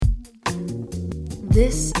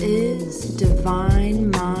This is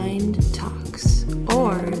Divine Mind Talks,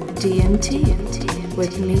 or DMT,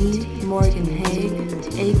 with me, Morgan Haig,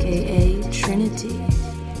 aka Trinity.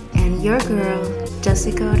 And your girl,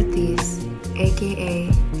 Jessica Ortiz, aka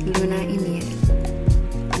Luna Inier.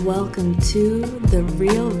 Welcome to the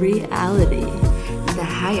real reality, the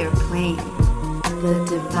higher plane, the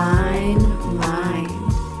Divine Mind.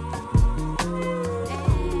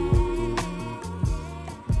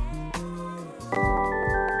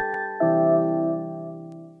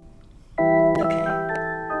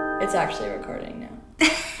 It's actually recording now.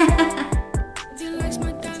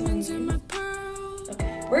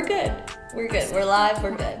 Okay, we're good. We're good. We're live.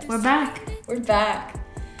 We're good. We're back. We're back.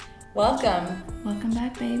 Welcome. Welcome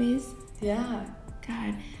back, babies. Yeah.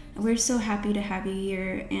 God, we're so happy to have you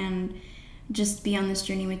here and just be on this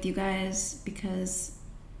journey with you guys because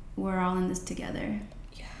we're all in this together.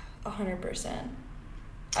 Yeah, 100%.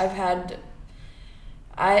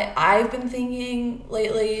 I've been thinking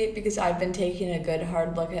lately, because I've been taking a good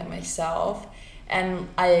hard look at myself, and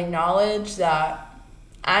I acknowledge that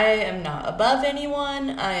I am not above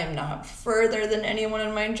anyone. I am not further than anyone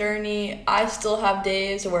in my journey. I still have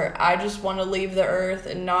days where I just want to leave the earth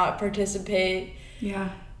and not participate. Yeah.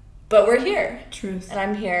 But we're here. Truth. And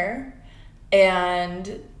I'm here.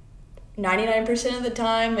 And 99% of the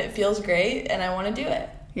time it feels great and I want to do it.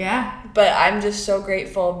 Yeah. But I'm just so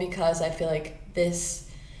grateful because I feel like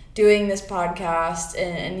doing this podcast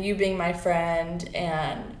and you being my friend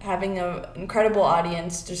and having an incredible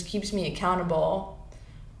audience just keeps me accountable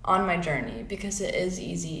on my journey, because it is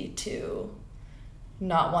easy to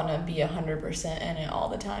not want to be 100% in it all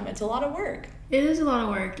the time. It's a lot of work. It is a lot of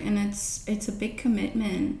work, and it's a big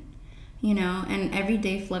commitment, you know, and every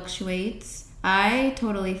day fluctuates. I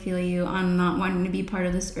totally feel you on not wanting to be part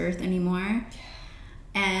of this earth anymore.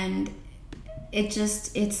 And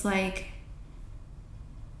it's like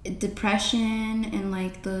depression and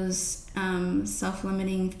like those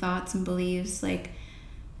self-limiting thoughts and beliefs, like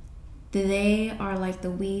they are like the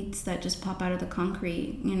weeds that just pop out of the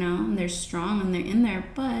concrete, you know, and they're strong and they're in there,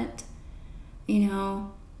 but you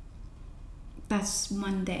know, that's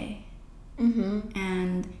one day.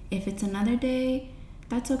 And if it's another day,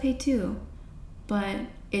 that's okay too, but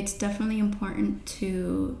it's definitely important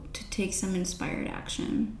to take some inspired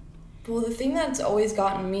action. Well, the thing that's always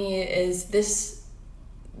gotten me is this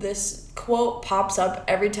quote pops up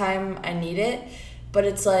every time I need it, but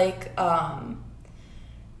it's like,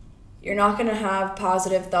 you're not going to have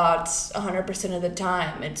positive thoughts 100% of the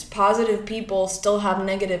time. It's positive people still have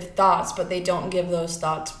negative thoughts, but they don't give those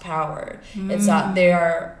thoughts power. It's that they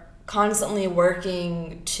are constantly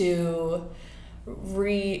working to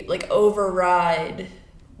override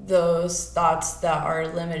those thoughts that are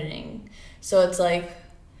limiting. So it's like,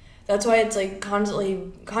 that's why it's like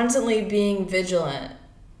constantly being vigilant,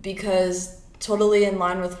 because totally in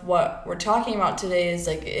line with what we're talking about today is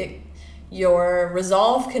like your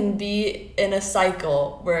resolve can be in a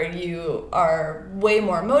cycle where you are way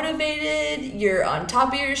more motivated, you're on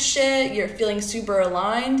top of your shit, you're feeling super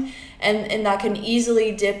aligned, and that can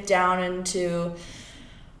easily dip down into,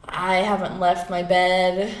 I haven't left my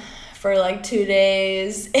bed for like 2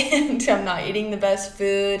 days and I'm not eating the best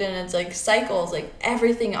food, and it's like cycles, like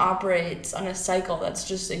everything operates on a cycle. That's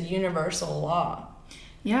just a universal law.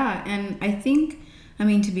 Yeah, and I think, I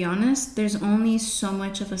mean, to be honest, there's only so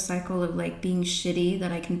much of a cycle of like being shitty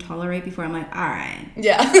that I can tolerate before I'm like, all right.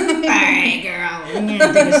 Yeah. All right, girl. I'm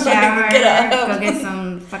gonna take a shower. Get up. Go get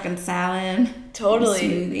some fucking salad. Totally.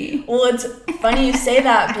 Smoothie. Well, it's funny you say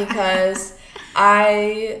that because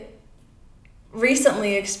I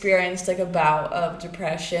recently experienced like a bout of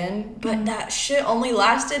depression, but that shit only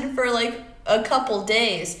lasted for like a couple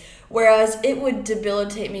days, whereas it would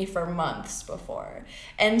debilitate me for months before.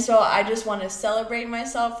 And so I just want to celebrate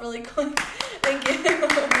myself really quick. Thank you.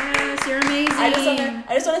 Yes, you're amazing.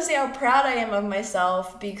 I just want to say how proud I am of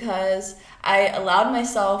myself, because I allowed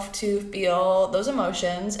myself to feel those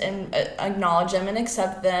emotions and acknowledge them and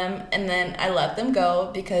accept them, and then I let them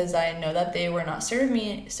go because I know that they were not serving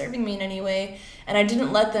me in any way, and I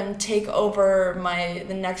didn't let them take over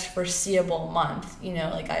the next foreseeable month. You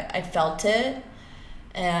know, like I felt it,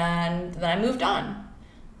 and then I moved on.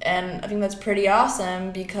 And I think that's pretty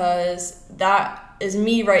awesome, because that is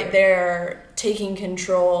me right there taking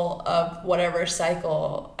control of whatever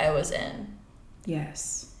cycle I was in.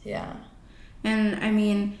 Yes. Yeah. And I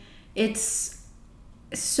mean, it's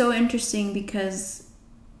so interesting because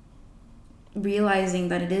realizing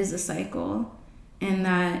that it is a cycle and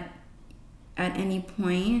that at any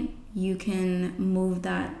point you can move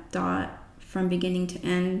that dot from beginning to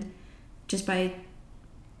end just by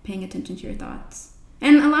paying attention to your thoughts.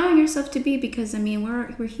 And allowing yourself to be, because I mean,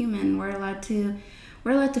 we're human. We're allowed to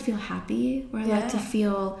feel happy. We're allowed to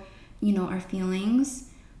feel, our feelings.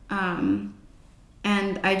 And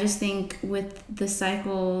I just think with the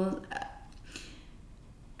cycle,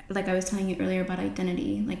 like I was telling you earlier about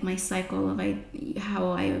identity, like my cycle of how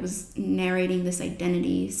I was narrating this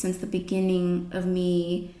identity since the beginning of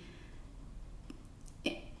me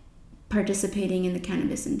participating in the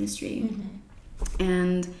cannabis industry.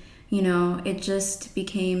 And, it just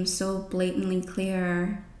became so blatantly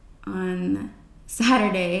clear on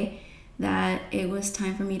Saturday that it was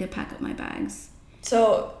time for me to pack up my bags.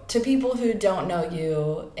 So, to people who don't know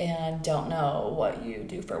you and don't know what you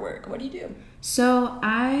do for work, what do you do? So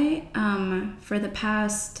I, for the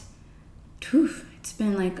past, it's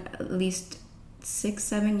been like at least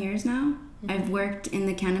 6-7 years now. I've worked in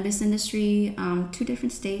the cannabis industry, 2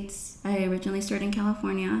 different states. I originally started in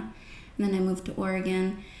California, and then I moved to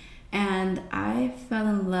Oregon. And I fell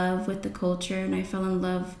in love with the culture, and I fell in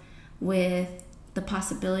love with the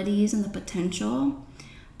possibilities and the potential.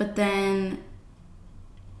 But then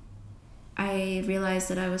I realized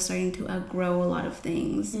that I was starting to outgrow a lot of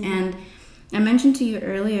things. And I mentioned to you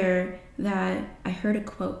earlier that I heard a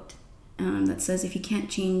quote that says, if you can't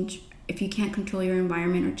control your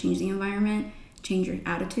environment or change the environment, change your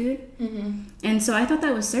attitude. And so I thought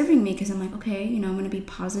that was serving me, because I'm like, okay, I'm going to be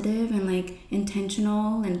positive and like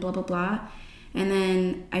intentional and blah, blah, blah. And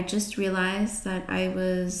then I just realized that I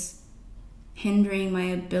was hindering my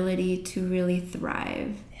ability to really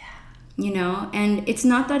thrive. And it's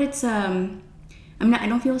not that it's, I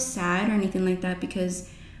don't feel sad or anything like that, because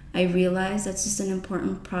I realize that's just an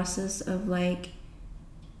important process of like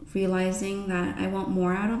realizing that I want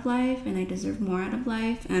more out of life and I deserve more out of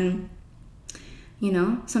life. And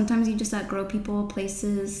sometimes you just outgrow people,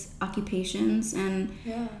 places, occupations, and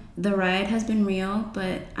the ride has been real,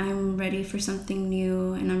 but I'm ready for something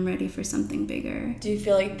new and I'm ready for something bigger. Do you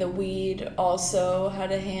feel like the weed also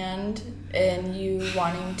had a hand in you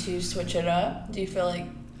wanting to switch it up? Do you feel like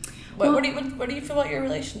what do you feel about your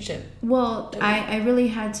relationship? Well, I really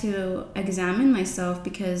had to examine myself,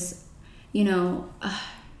 because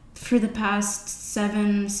for the past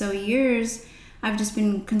 7 so years I've just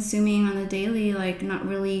been consuming on the daily, like not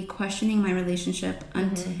really questioning my relationship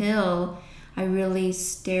until I really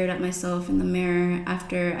stared at myself in the mirror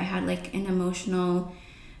after I had like an emotional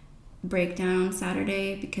breakdown on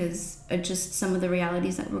Saturday because of just some of the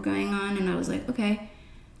realities that were going on. And I was like, okay,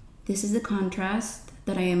 this is the contrast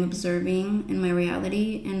that I am observing in my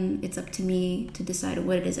reality, and it's up to me to decide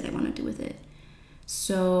what it is that I want to do with it.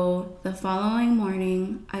 So the following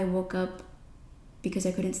morning, I woke up because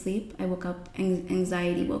I couldn't sleep. I woke up,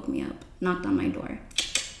 anxiety woke me up, knocked on my door.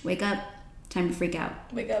 Wake up, time to freak out.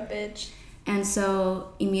 Wake up, bitch. And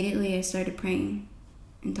so immediately I started praying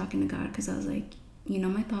and talking to God, because I was like, you know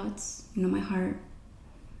my thoughts, you know my heart.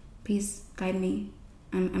 Please guide me.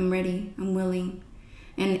 I'm ready. I'm willing.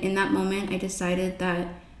 And in that moment, I decided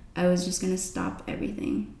that I was just going to stop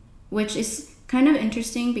everything, which is kind of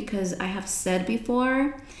interesting because I have said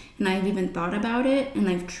before, and I've even thought about it, and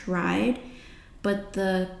I've tried, but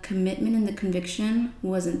the commitment and the conviction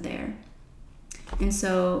wasn't there. And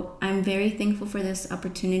so I'm very thankful for this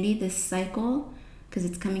opportunity, this cycle, because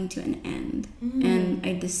it's coming to an end. And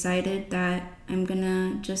I decided that I'm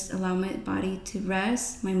gonna just allow my body to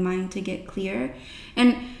rest, my mind to get clear.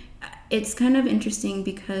 And it's kind of interesting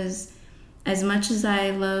because as much as I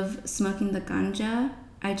love smoking the ganja,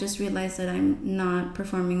 I just realized that I'm not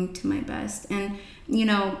performing to my best. And, you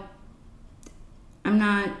know, I'm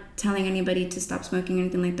not telling anybody to stop smoking or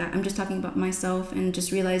anything like that. I'm just talking about myself and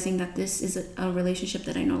just realizing that this is a relationship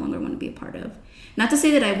that I no longer want to be a part of. Not to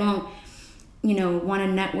say that I won't, you know, want to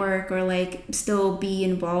network or like still be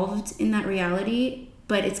involved in that reality,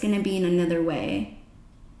 but it's going to be in another way,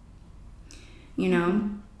 you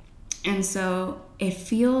know? And so it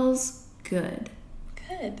feels good.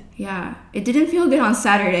 Good. Yeah. It didn't feel good on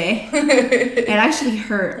Saturday. It actually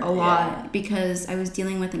hurt a lot because I was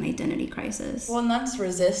dealing with an identity crisis. Well, and that's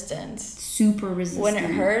resistance. Super resistant. When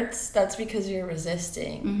it hurts, that's because you're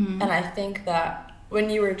resisting. And I think that when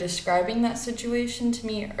you were describing that situation to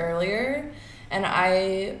me earlier, and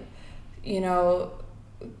I, you know,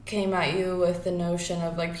 came at you with the notion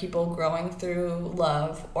of like people growing through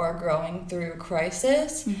love or growing through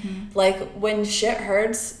crisis, like when shit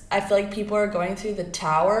hurts, I feel like people are going through the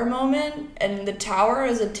Tower moment, and the Tower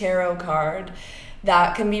is a tarot card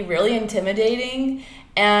that can be really intimidating.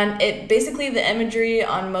 And it basically, the imagery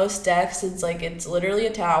on most decks is like it's literally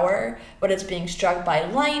a tower, but it's being struck by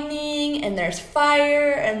lightning, and there's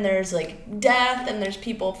fire, and there's like death, and there's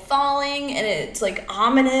people falling, and it's like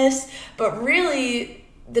ominous. But really,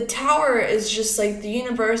 the tower is just like the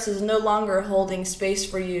universe is no longer holding space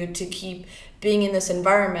for you to keep being in this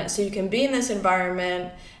environment. So you can be in this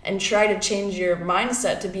environment and try to change your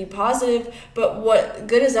mindset to be positive, but what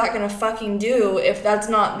good is that gonna fucking do if that's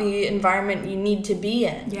not the environment you need to be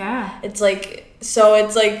in? Yeah. It's like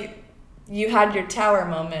you had your tower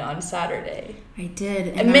moment on Saturday. I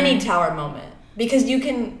did. A mini tower moment. Because you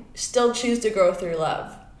can still choose to grow through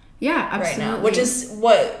love. Yeah, absolutely. Right now. Which is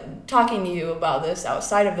what talking to you about this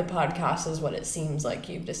outside of the podcast is what it seems like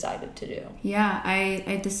you've decided to do. Yeah,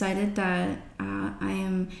 I decided that I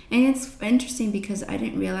am, and it's interesting because I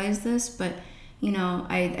didn't realize this, but you know,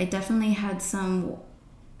 I definitely had some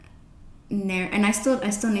and I still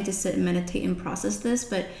need to sit and meditate and process this,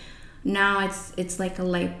 but now it's like a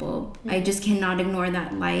light bulb. Mm-hmm. I just cannot ignore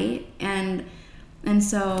that light, and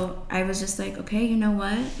so I was just like, okay, you know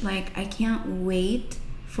what? Like, I can't wait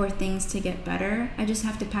for things to get better. I just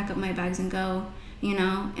have to pack up my bags and go, you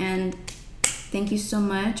know, and thank you so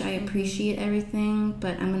much. I appreciate everything,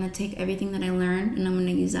 but I'm going to take everything that I learned and I'm going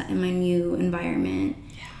to use that in my new environment.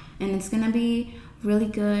 Yeah. And it's going to be really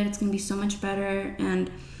good. It's going to be so much better. And,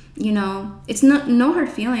 you know, it's no hard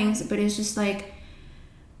feelings, but it's just like,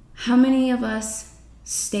 how many of us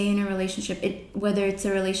stay in a relationship, whether it's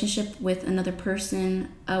a relationship with another person,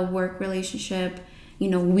 a work relationship, you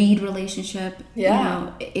know, weed relationship. Yeah. You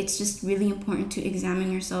know, it's just really important to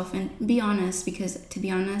examine yourself and be honest, because to be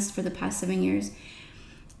honest, for the past 7 years,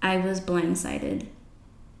 I was blindsided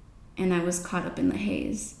and I was caught up in the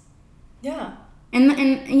haze. Yeah.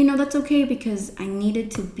 And you know, that's okay, because I needed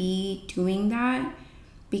to be doing that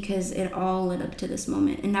because it all led up to this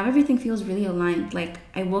moment. And now everything feels really aligned. Like,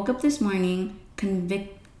 I woke up this morning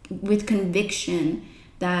with conviction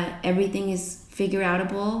that everything is figure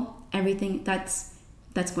outable. Everything, that's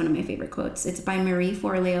one of my favorite quotes. It's by Marie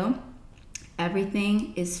Forleo.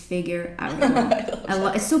 Everything is figure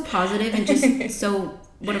outable. It's so positive and just so,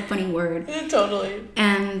 what a funny word. Totally.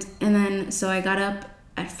 And then, so I got up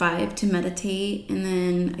at 5 to meditate, and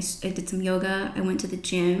then I did some yoga. I went to the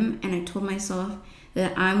gym, and I told myself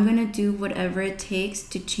that I'm going to do whatever it takes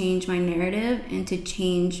to change my narrative and to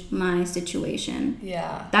change my situation.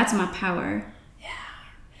 Yeah. That's my power.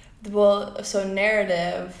 Yeah. Well, so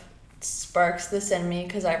narrative sparks this in me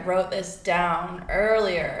because I wrote this down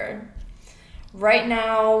earlier. Right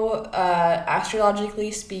now,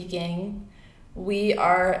 astrologically speaking, we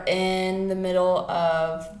are in the middle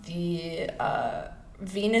of the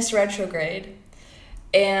Venus retrograde,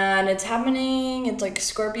 and it's happening. It's like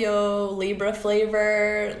Scorpio Libra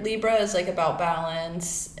flavor. Libra is like about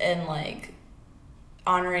balance and like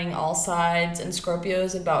honoring all sides, and Scorpio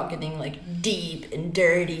is about getting like deep and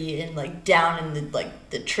dirty and like down in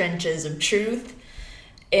the trenches of truth.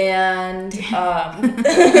 And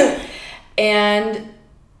and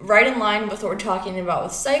right in line with what we're talking about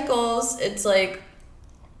with cycles, it's like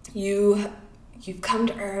you've come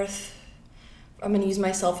to Earth. I'm going to use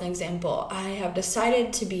myself as an example. I have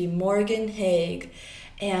decided to be Morgan Haig,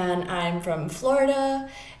 and I'm from Florida,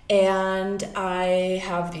 and I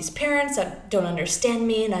have these parents that don't understand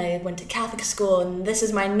me, and I went to Catholic school, and this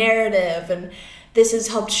is my narrative, and this has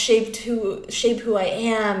helped shape who I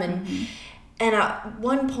am. And at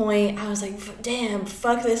one point, I was like, damn,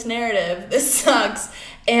 fuck this narrative. This sucks.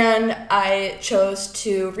 And I chose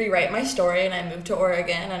to rewrite my story, and I moved to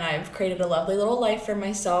Oregon, and I've created a lovely little life for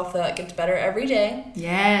myself that gets better every day.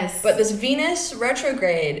 Yes. But this Venus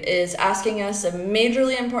retrograde is asking us a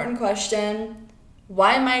majorly important question.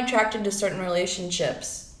 Why am I attracted to certain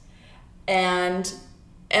relationships? And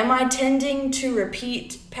am I tending to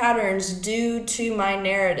repeat patterns due to my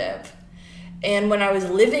narrative? And when I was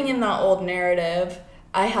living in that old narrative,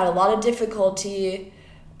 I had a lot of difficulty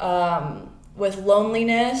with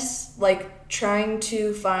loneliness, like trying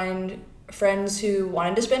to find friends who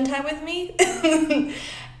wanted to spend time with me.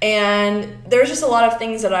 And there's just a lot of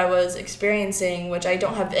things that I was experiencing, which I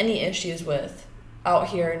don't have any issues with out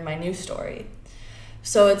here in my new story.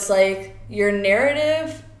 So it's like your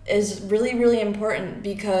narrative is really, really important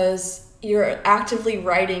because you're actively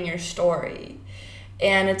writing your story.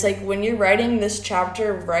 And it's like when you're writing this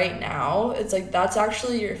chapter right now, it's like that's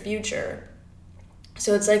actually your future.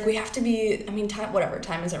 So it's like we have to be,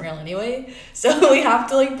 time isn't real anyway. So we have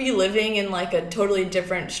to like be living in like a totally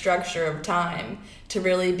different structure of time to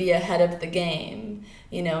really be ahead of the game,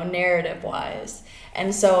 you know, narrative wise.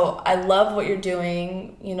 And so I love what you're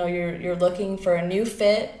doing. You know, you're looking for a new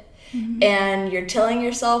fit. Mm-hmm. And you're telling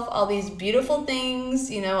yourself all these beautiful things,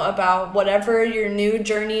 you know, about whatever your new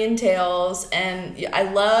journey entails. And I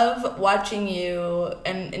love watching you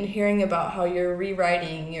and hearing about how you're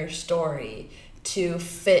rewriting your story to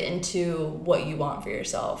fit into what you want for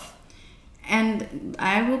yourself. And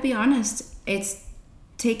I will be honest, it's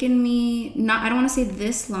taken me, I don't want to say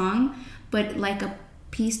this long, but like a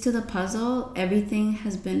piece to the puzzle, everything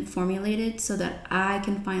has been formulated so that I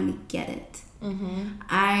can finally get it.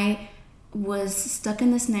 I was stuck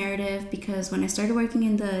in this narrative because when I started working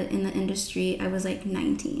in the industry, I was like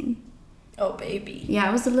 19. Oh, baby. Yeah,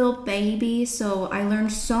 I was a little baby, so I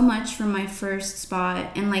learned so much from my first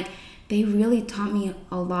spot, and like they really taught me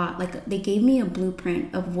a lot. Like they gave me a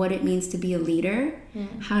blueprint of what it means to be a leader,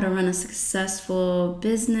 how to run a successful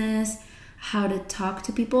business, how to talk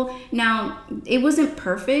to people. Now, it wasn't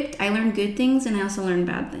perfect. I learned good things and I also learned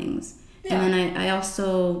bad things. Yeah. And then I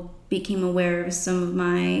also became aware of some of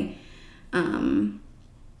my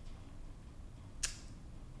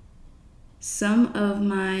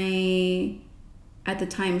at the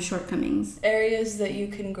time, shortcomings. Areas that you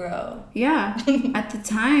can grow. Yeah. At the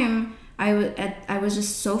time, I was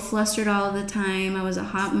just so flustered all the time. I was a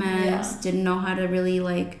hot mess. Yeah. Didn't know how to really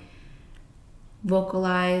like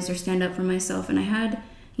vocalize or stand up for myself. And I had,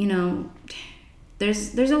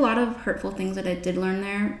 there's a lot of hurtful things that I did learn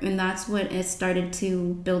there. And that's what it started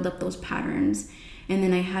to build up those patterns. And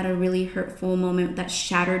then I had a really hurtful moment that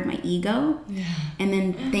shattered my ego. Yeah. And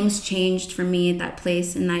then things changed for me at that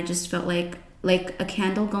place. And I just felt like a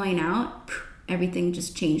candle going out, everything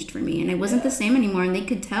just changed for me. And it wasn't the same anymore. And they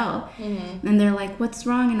could tell. Mm-hmm. And they're like, what's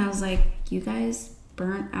wrong? And I was like, you guys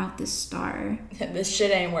burnt out this star. This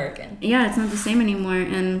shit ain't working. Yeah, it's not the same anymore.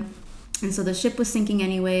 And so the ship was sinking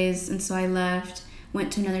anyways. And so I left,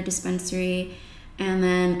 went to another dispensary. And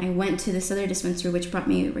then I went to this other dispensary, which brought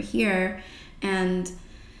me over here. And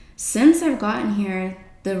since I've gotten here,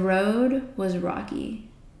 the road was rocky,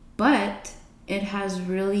 but it has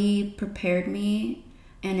really prepared me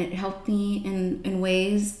and it helped me in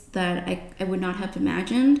ways that I would not have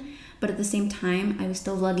imagined. But at the same time, I was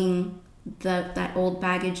still lugging that old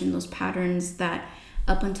baggage and those patterns that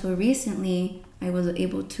up until recently, I was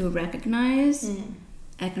able to recognize,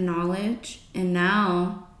 acknowledge, and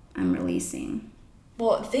now I'm releasing.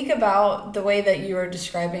 Well, think about the way that you were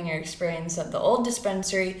describing your experience at the old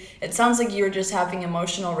dispensary. It sounds like you were just having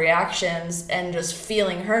emotional reactions and just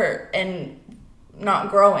feeling hurt and not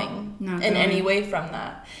growing in any way from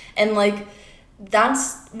that. And like,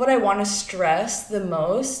 that's what I want to stress the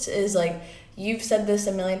most is like, you've said this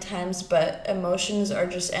a million times, but emotions are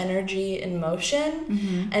just energy in motion.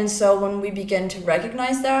 Mm-hmm. And so when we begin to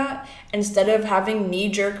recognize that, instead of having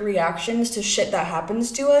knee-jerk reactions to shit that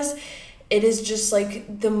happens to us, it is just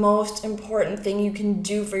like the most important thing you can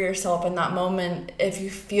do for yourself in that moment. If you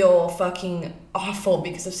feel fucking awful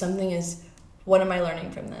because of something, is what am I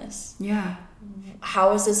learning from this? Yeah.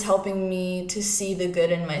 How is this helping me to see the good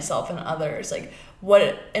in myself and others? Like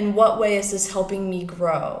in what way is this helping me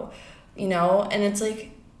grow? And it's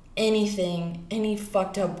like any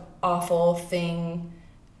fucked up, awful thing,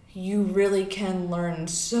 you really can learn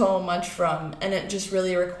so much from. And it just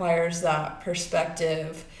really requires that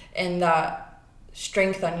perspective and that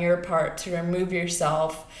strength on your part to remove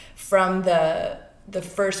yourself from the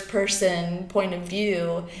first person point of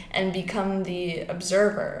view and become the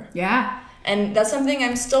observer. Yeah. And that's something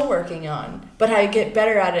I'm still working on, but I get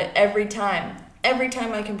better at it every time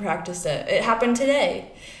I can practice it. It happened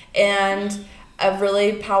today, and a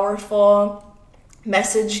really powerful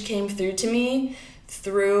message came through to me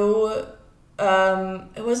through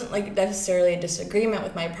it wasn't like necessarily a disagreement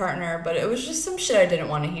with my partner, but it was just some shit I didn't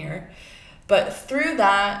want to hear. But through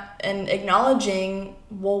that and acknowledging,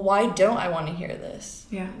 well, why don't I want to hear this?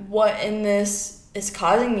 Yeah. What in this is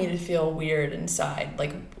causing me to feel weird inside?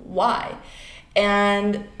 Like, why?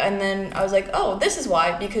 And then I was like, oh, this is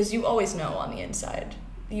why, because you always know on the inside.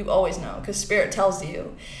 You always know, because spirit tells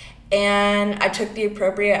you. And I took the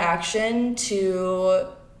appropriate action to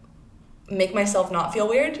make myself not feel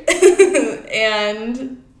weird.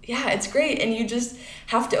 And yeah, it's great. And you just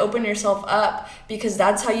have to open yourself up, because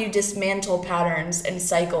that's how you dismantle patterns and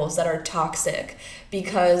cycles that are toxic.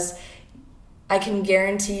 Because I can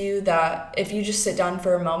guarantee you that if you just sit down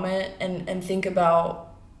for a moment and think about,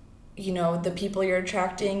 the people you're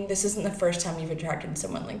attracting, this isn't the first time you've attracted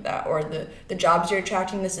someone like that. Or the jobs you're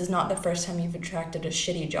attracting, this is not the first time you've attracted a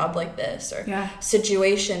shitty job like this. Or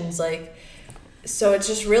situations like... So it's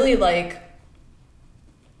just really like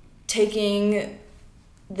taking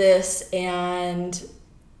this and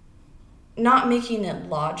not making it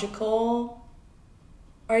logical,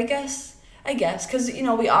 or I guess, because,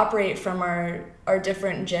 we operate from our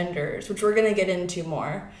different genders, which we're going to get into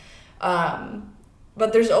more.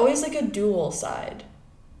 But there's always like a dual side,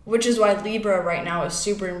 which is why Libra right now is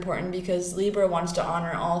super important, because Libra wants to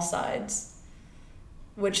honor all sides,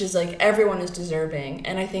 which is like everyone is deserving.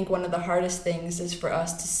 And I think one of the hardest things is for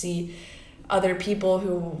us to see other people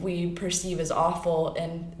who we perceive as awful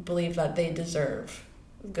and believe that they deserve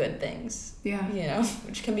good things. Yeah. You know,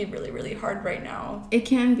 which can be really, really hard right now. It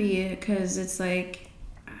can be, because it's like,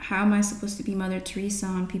 how am I supposed to be Mother Teresa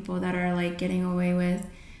on people that are like getting away with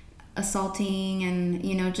assaulting and,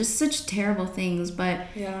 you know, just such terrible things? But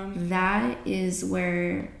that is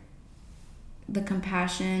where the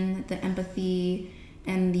compassion, the empathy,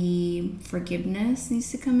 and the forgiveness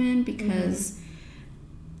needs to come in, because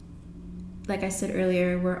like I said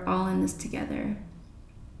earlier, we're all in this together.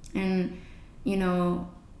 And, you know,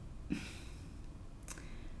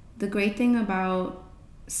 the great thing about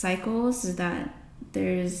cycles is that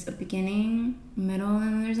there's a beginning, middle,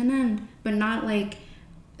 and there's an end. But not like,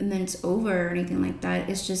 and then it's over or anything like that.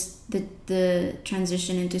 It's just the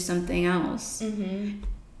transition into something else.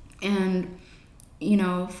 And, you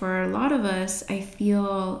know, for a lot of us, I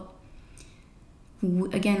feel,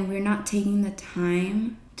 again, we're not taking the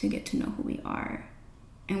time to get to know who we are.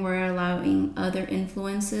 And we're allowing other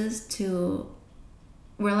influences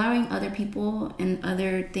we're allowing other people and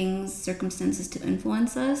other things, circumstances to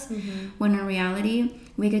influence us, when in reality,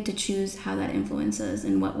 we get to choose how that influences,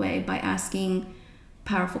 in what way, by asking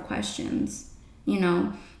powerful questions, you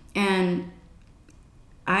know. And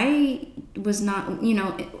I was not, you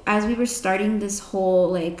know, as we were starting this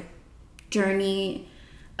whole like journey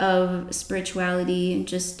of spirituality and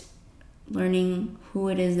just learning who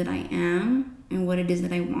it is that I am and what it is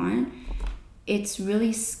that I want, it's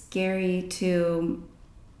really scary to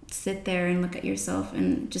sit there and look at yourself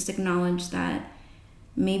and just acknowledge that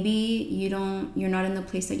maybe you're not in the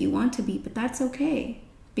place that you want to be, but that's okay,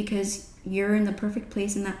 because you're in the perfect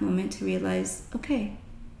place in that moment to realize, okay,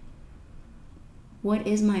 what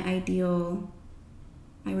is my ideal,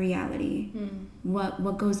 my reality?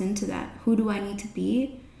 What goes into that? Who do I need to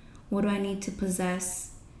be? What do I need to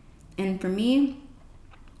possess? And for me,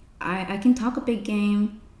 I can talk a big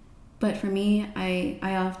game, but for me,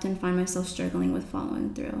 I often find myself struggling with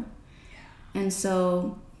following through. And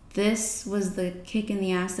so this was the kick in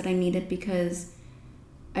the ass that I needed, because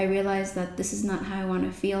I realized that this is not how I want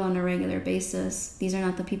to feel on a regular basis. These are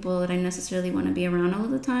not the people that I necessarily want to be around all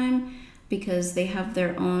the time, because they have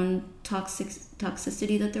their own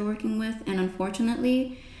toxicity that they're working with. And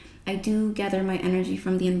unfortunately, I do gather my energy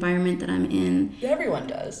from the environment that I'm in. Everyone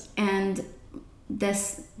does. And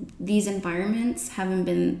these environments haven't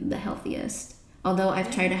been the healthiest. Although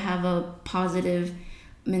I've tried to have a positive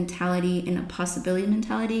mentality and a possibility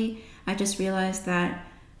mentality, I just realized that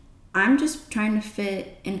I'm just trying to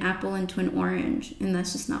fit an apple into an orange, and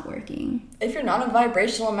that's just not working. If you're not a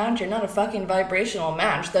vibrational match, you're not a fucking vibrational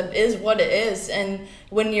match. That is what it is. And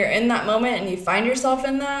when you're in that moment and you find yourself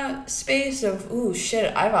in that space of, ooh,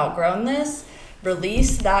 shit, I've outgrown this,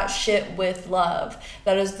 release that shit with love.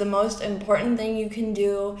 That is the most important thing you can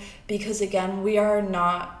do, because again, we're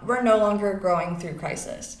no longer growing through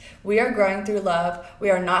crisis. We are growing through love. We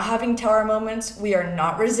are not having tower moments. We are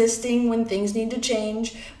not resisting when things need to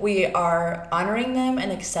change. We are honoring them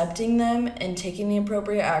and accepting them and taking the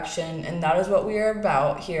appropriate action. And that is what we are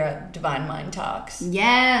about here at Divine Mind Talks.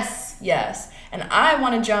 Yes. And I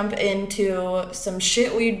want to jump into some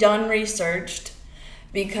shit we've done researched,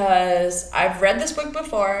 because I've read this book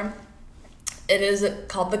before. It is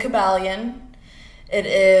called The Kybalion. It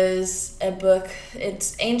is a book,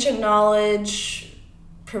 it's ancient knowledge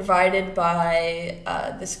provided by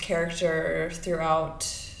this character throughout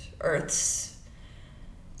Earth's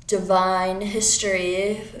divine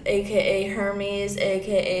history, aka Hermes,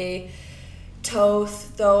 aka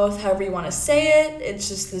Thoth, however you want to say it. It's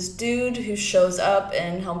just this dude who shows up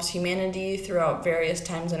and helps humanity throughout various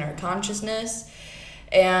times in our consciousness.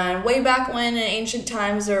 And way back when, in ancient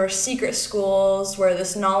times, there were secret schools where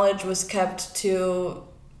this knowledge was kept to,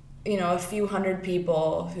 you know, a few hundred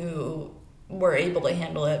people who were able to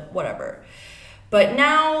handle it, whatever. But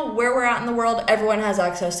now, where we're at in the world, everyone has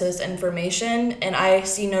access to this information, and I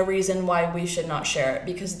see no reason why we should not share it,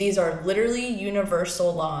 because these are literally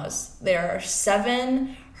universal laws. There are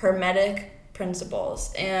 7 Hermetic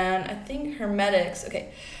principles, and I think Hermetics,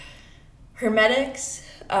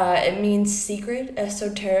 it means secret,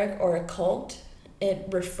 esoteric, or occult. It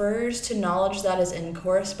refers to knowledge that is in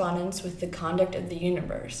correspondence with the conduct of the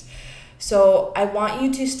universe. So I want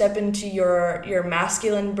you to step into your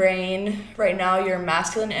masculine brain right now, your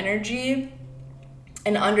masculine energy,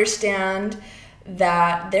 and understand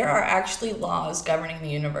that there are actually laws governing the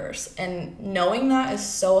universe. And knowing that is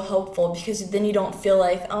so helpful, because then you don't feel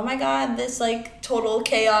like, oh my God, this like total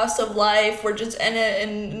chaos of life, we're just in it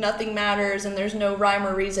and nothing matters and there's no rhyme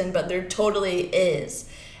or reason, but there totally is.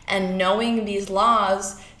 And knowing these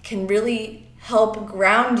laws can really help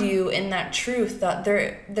ground you in that truth that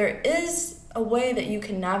there is a way that you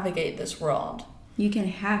can navigate this world. You can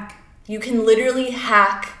hack. You can literally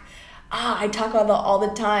hack. I talk about that all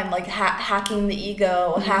the time, like hacking the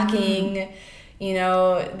ego, hacking, you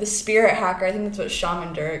know, the spirit hacker. I think that's what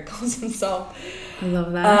Shaman Durek calls himself. I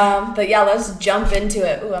love that. But yeah, let's jump into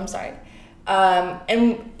it. Ooh, I'm sorry.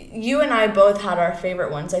 And you and I both had our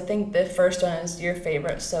favorite ones. I think the first one is your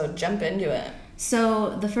favorite, so jump into it.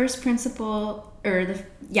 So the first principle,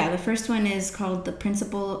 the first one is called the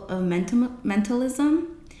principle of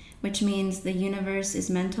mentalism, which means the universe is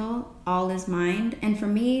mental, all is mind. And for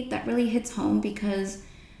me, that really hits home because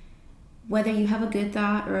whether you have a good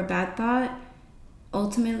thought or a bad thought,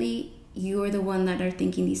 ultimately you are the one that are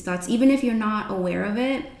thinking these thoughts. Even if you're not aware of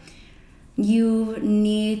it, you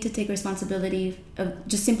need to take responsibility of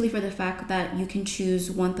just simply for the fact that you can choose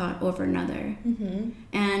one thought over another.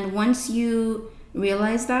 And once you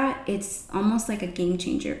realize that, it's almost like a game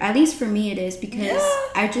changer. At least for me it is, because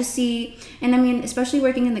I just see, and I mean, especially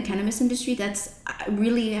working in the cannabis industry, that's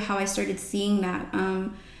really how I started seeing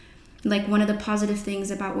that. Like one of the positive things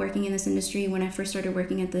about working in this industry when I first started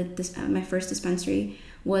working at my first dispensary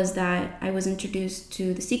was that I was introduced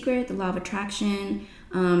to The Secret, the Law of Attraction.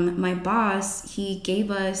 My boss, he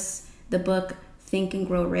gave us the book Think and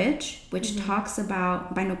Grow Rich, which talks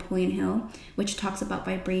about, by Napoleon Hill, which talks about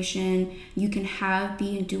vibration. You can have,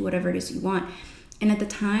 be, and do whatever it is you want. And at the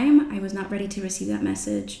time, I was not ready to receive that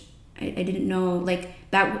message. I didn't know like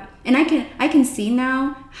that. And I can see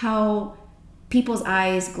now how people's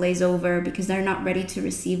eyes glaze over because they're not ready to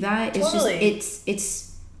receive that. Totally.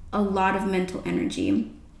 It's a lot of mental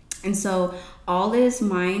energy. And so all is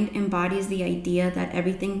mind embodies the idea that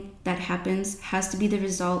everything that happens has to be the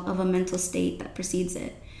result of a mental state that precedes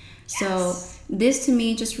it. Yes. So this to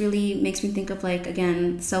me just really makes me think of, like,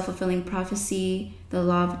 again, self-fulfilling prophecy, the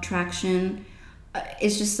law of attraction.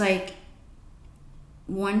 It's just like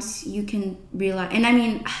once you can realize, and I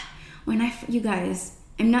mean, you guys,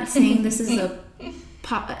 I'm not saying this is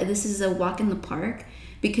a walk in the park,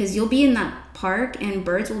 because you'll be in that park and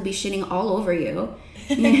birds will be shitting all over you.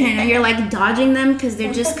 And you're like dodging them because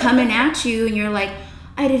they're just coming at you, and you're like,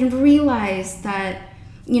 I didn't realize that,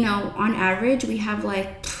 you know, on average we have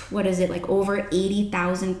like, what is it, like over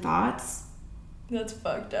 80,000 thoughts. That's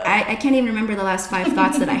fucked up. I can't even remember the last 5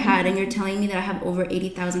 thoughts that I had, and you're telling me that I have over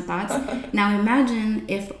 80,000 thoughts. Now imagine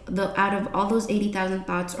if out of all those 80,000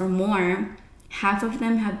 thoughts or more, half of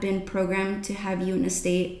them have been programmed to have you in a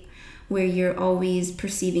state where you're always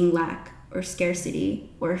perceiving lack or scarcity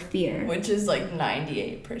or fear. Which is like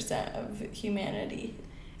 98% of humanity.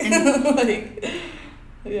 And like,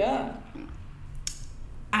 yeah.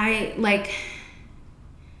 I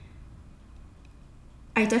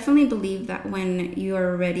definitely believe that when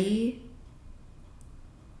you're ready,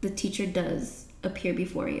 the teacher does appear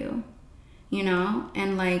before you, you know?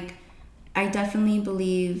 And like, I definitely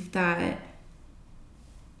believe that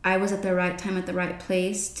I was at the right time at the right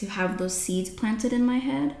place to have those seeds planted in my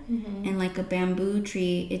head. And like a bamboo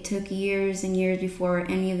tree, it took years and years before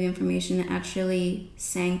any of the information actually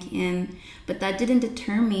sank in. But that didn't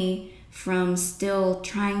deter me from still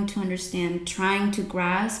trying to understand, trying to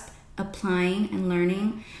grasp, applying and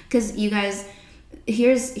learning. Because you guys,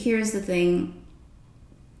 here's the thing.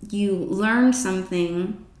 You learn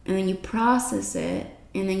something and then you process it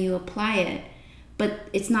and then you apply it. But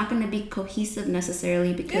it's not going to be cohesive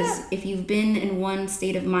necessarily, because if you've been in one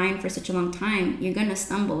state of mind for such a long time, you're going to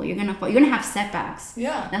stumble, you're going to fall, you're going to have setbacks.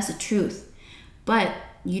 Yeah. That's the truth. But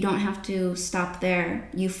you don't have to stop there.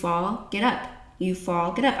 You fall, get up. You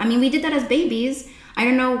fall, get up. I mean, we did that as babies. I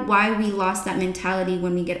don't know why we lost that mentality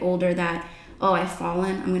when we get older that, oh, I've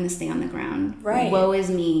fallen, I'm going to stay on the ground. Right. Woe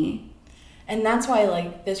is me. And that's why,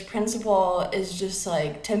 like, this principle is just,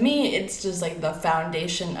 like, to me, it's just, like, the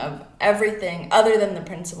foundation of everything other than the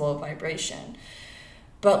principle of vibration.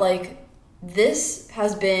 But, like, this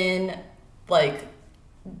has been, like,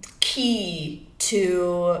 key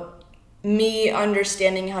to me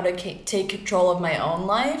understanding how to take control of my own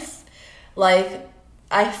life. Like,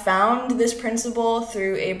 I found this principle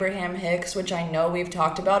through Abraham Hicks, which I know we've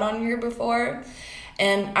talked about on here before.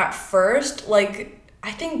 And at first, like, I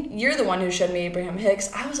think you're the one who showed me Abraham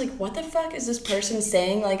Hicks. I was like, what the fuck is this person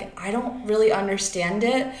saying? Like, I don't really understand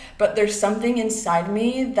it, but there's something inside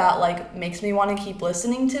me that, like, makes me want to keep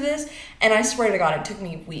listening to this. And I swear to God, it took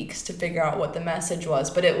me weeks to figure out what the message was,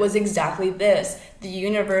 but it was exactly this. The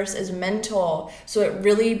universe is mental. So it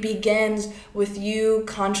really begins with you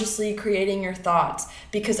consciously creating your thoughts.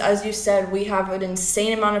 Because as you said, we have an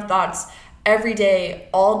insane amount of thoughts every day,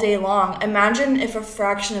 all day long. Imagine if a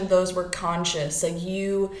fraction of those were conscious, like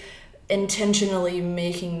you intentionally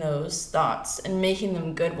making those thoughts and making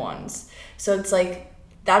them good ones. So it's like,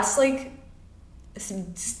 that's like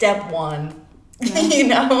step one, you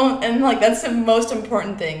know? And, like, that's the most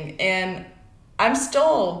important thing. And I'm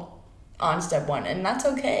still on step one, and that's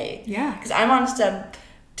okay. Yeah. Because I'm on step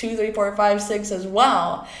 2, 3, 4, 5, 6 as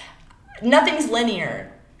well. Nothing's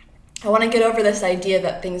linear. I want to get over this idea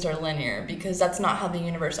that things are linear, because that's not how the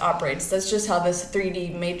universe operates. That's just how this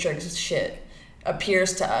 3D matrix shit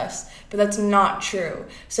appears to us, but that's not true.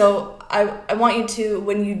 So I want you to,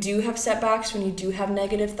 when you do have setbacks, when you do have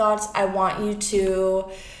negative thoughts, I want you to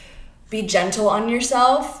be gentle on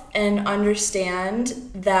yourself and understand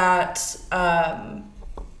that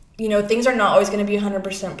you know, things are not always going to be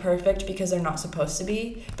 100% perfect, because they're not supposed to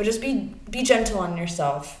be, but just be gentle on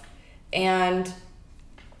yourself and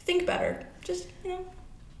think better. Just, you know.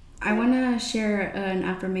 I want to share an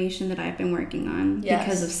affirmation that I've been working on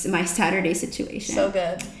because of my Saturday situation. So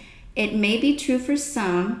good. It may be true for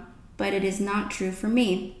some, but it is not true for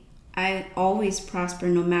me. I always prosper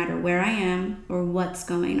no matter where I am or what's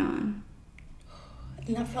going on.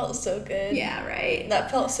 And that felt so good. Yeah, right.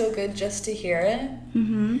 That felt so good just to hear it.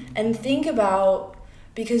 Mm-hmm. And think about,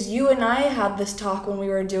 because you and I had this talk when we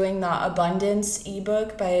were doing that Abundance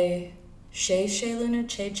ebook by Shea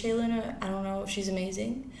Luna, I don't know, she's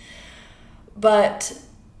amazing. But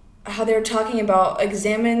how they were talking about,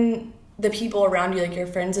 examine the people around you, like your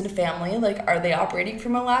friends and family, like, are they operating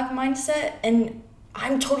from a lack mindset? And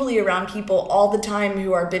I'm totally around people all the time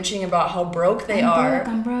who are bitching about how broke they are.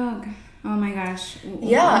 I'm broke. Oh my gosh.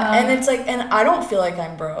 Yeah, and it's like, and I don't feel like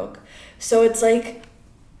I'm broke. So it's like,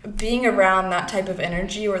 being around that type of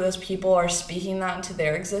energy where those people are speaking that into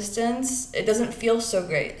their existence, it doesn't feel so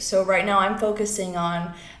great. So right now I'm focusing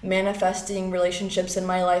on manifesting relationships in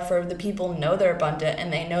my life where the people know they're abundant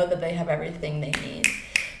and they know that they have everything they need.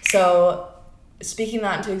 So speaking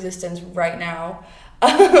that into existence right now.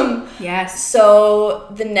 Yes. So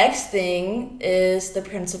the next thing is the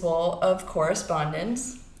principle of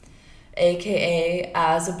correspondence, aka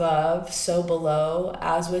as above, so below,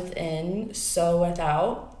 as within, so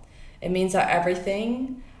without. It means that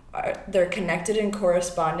everything, they're connected in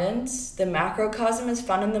correspondence. The macrocosm is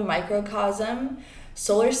found in the microcosm.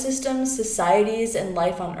 Solar systems, societies, and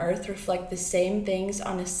life on Earth reflect the same things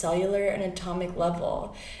on a cellular and atomic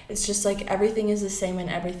level. It's just like everything is the same and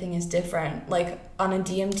everything is different. Like on a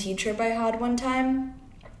DMT trip I had one time,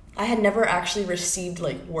 I had never actually received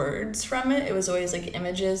like words from it. It was always like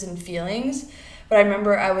images and feelings. But I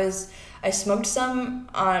remember I smoked some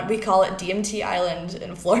on, we call it DMT Island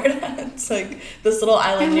in Florida. It's like this little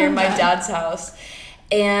island near my dad's house.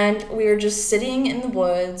 And we were just sitting in the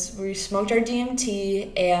woods. We smoked our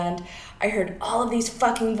DMT, and I heard all of these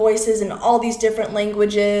fucking voices in all these different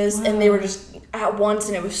languages. Wow. And they were just at once,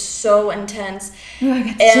 and it was so intense.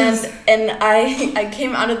 And I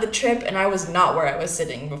came out of the trip, and I was not where I was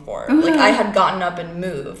sitting before. Like, I had gotten up and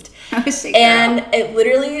moved. And it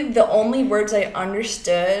literally, the only words I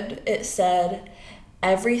understood, it said,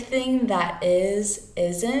 everything that is,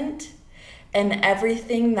 isn't, and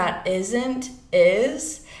everything that isn't,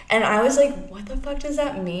 is. And I was like, what the fuck does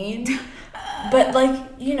that mean? But, like,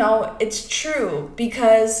 you know, it's true,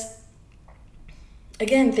 because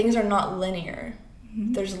again, things are not linear.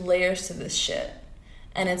 Mm-hmm. There's layers to this shit.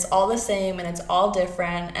 And it's all the same, and it's all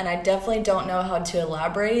different. And I definitely don't know how to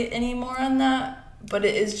elaborate anymore on that. But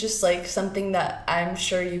it is just like something that I'm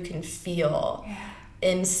sure you can feel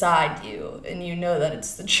inside you. And you know that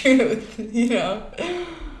it's the truth, you know?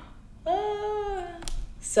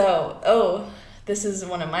 This is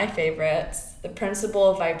one of my favorites. The principle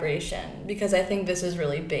of vibration. Because I think this is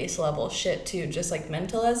really base level shit too. Just like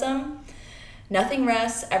mentalism. Nothing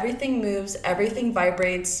rests, everything moves, everything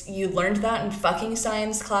vibrates. You learned that in fucking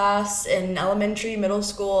science class, in elementary, middle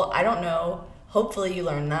school, I don't know. Hopefully you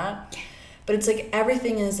learned that. But it's like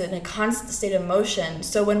everything is in a constant state of motion.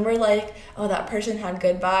 So when we're like, oh, that person had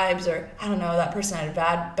good vibes, or I don't know, that person had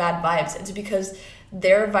bad vibes, it's because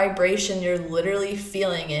their vibration, you're literally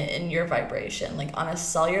feeling it in your vibration, like on a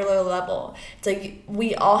cellular level. It's like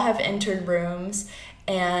we all have entered rooms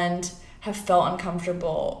and have felt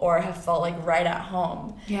uncomfortable or have felt like right at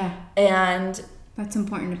home. Yeah. And that's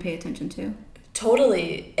important to pay attention to.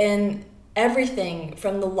 Totally. And everything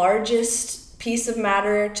from the largest piece of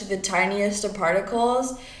matter to the tiniest of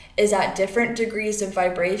particles is at different degrees of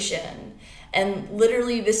vibration. And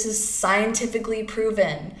literally this is scientifically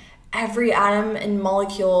proven. Every atom and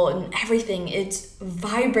molecule and everything, it's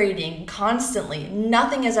vibrating constantly.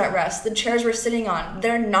 Nothing is at rest. The chairs we're sitting on,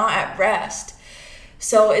 they're not at rest.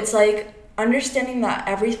 So it's like understanding that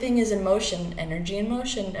everything is in motion, energy in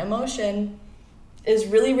motion, emotion is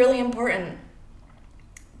really, really important.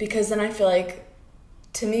 Because then I feel like,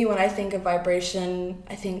 to me, when I think of vibration,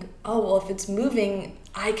 I think, oh, well, if it's moving,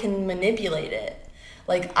 I can manipulate it.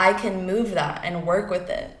 Like, I can move that and work with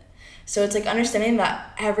it. So it's like understanding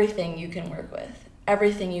that everything you can work with,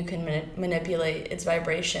 everything you can manipulate its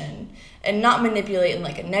vibration, and not manipulate in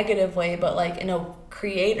like a negative way, but like in a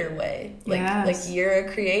creator way. Like you're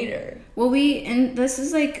a creator. Well, and this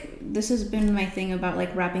has been my thing about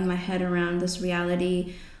like wrapping my head around this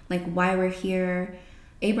reality, like why we're here.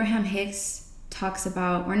 Abraham Hicks talks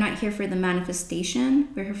about we're not here for the manifestation,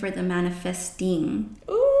 we're here for the manifesting.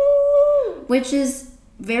 Ooh. Which is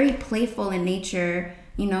very playful in nature,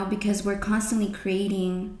 you know, because we're constantly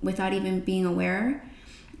creating without even being aware.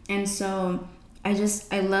 And so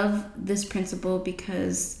I love this principle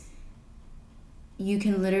because you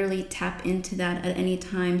can literally tap into that at any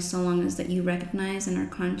time, so long as that you recognize and are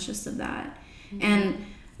conscious of that. Mm-hmm. And,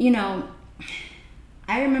 you know,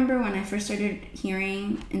 I remember when I first started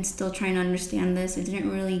hearing and still trying to understand this, I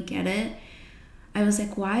didn't really get it. I was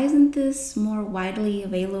like, why isn't this more widely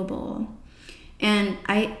available? And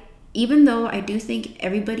even though I do think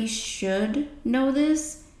everybody should know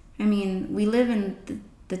this, I mean, we live in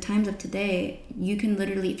the times of today. You can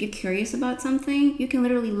literally, if you're curious about something, you can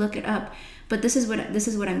literally look it up. But this is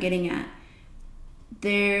what I'm getting at.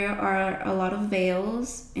 There are a lot of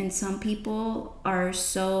veils, and some people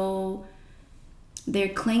they're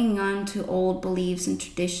clinging on to old beliefs and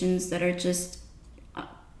traditions that are just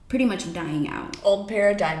pretty much dying out. Old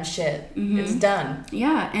paradigm shit. Mm-hmm. It's done.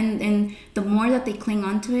 Yeah, and the more that they cling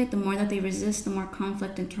on to it, the more that they resist, the more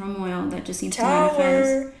conflict and turmoil that just seems to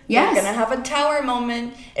manifest. Yes. You're gonna have a tower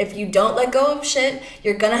moment. If you don't let go of shit,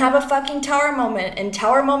 you're gonna have a fucking tower moment. And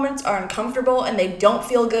tower moments are uncomfortable and they don't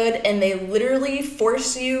feel good, and they literally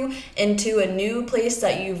force you into a new place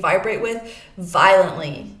that you vibrate with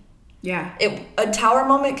violently. Yeah. A tower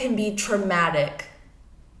moment can be traumatic.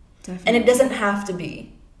 Definitely. And it doesn't have to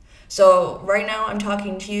be. So right now I'm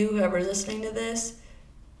talking to you, whoever's listening to this,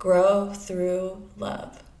 grow through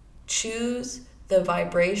love. Choose the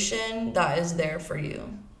vibration that is there for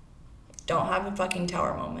you. Don't have a fucking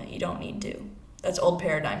tower moment. You don't need to. That's old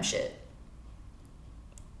paradigm shit.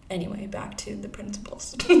 Anyway, back to the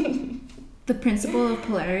principles. The principle of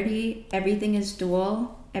polarity, everything is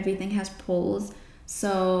dual, everything has poles.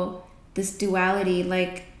 So this duality,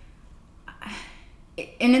 like,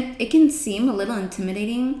 and it can seem a little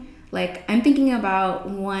intimidating. Like, I'm thinking about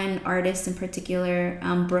one artist in particular,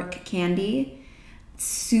 Brooke Candy.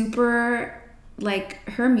 Super, like,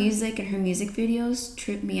 her music and her music videos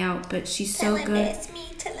trip me out, but she's so good. It's me.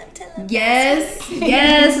 Tell him. Yes,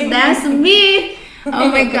 that's me. Oh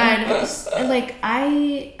my god. Like,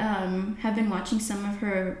 I have been watching some of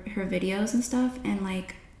her videos and stuff, and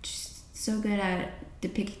like, she's so good at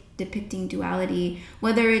depicting duality,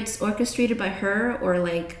 whether it's orchestrated by her or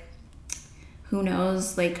like, who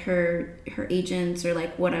knows, like her agents or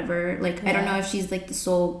like whatever. Like, yeah. I don't know if she's like the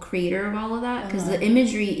sole creator of all of that, because the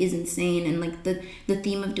imagery is insane, and like the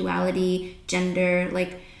theme of duality, gender,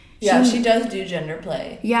 like, she does do gender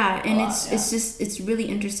play. Yeah, and it's really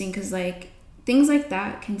interesting because like things like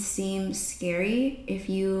that can seem scary if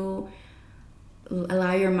you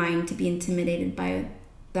allow your mind to be intimidated by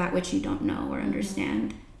that which you don't know or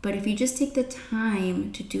understand. But if you just take the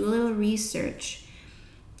time to do a little research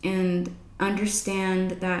and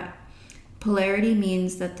understand that polarity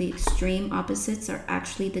means that the extreme opposites are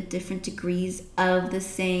actually the different degrees of the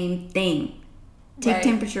same thing. Take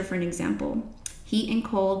temperature for an example. Heat and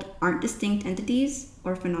cold aren't distinct entities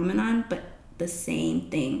or phenomenon, but the same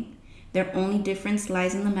thing. Their only difference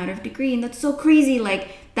lies in the matter of degree, and that's so crazy. Like,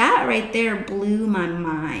 that right there blew my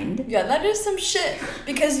mind. Yeah, that is some shit.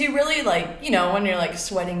 Because you really, like, you know, when you're, like,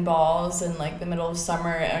 sweating balls in, like, the middle of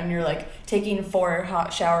summer and you're, like, taking 4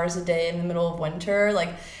 hot showers a day in the middle of winter, like,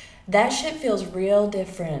 that shit feels real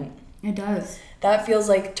different. It does. That feels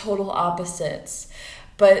like total opposites.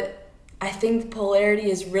 But I think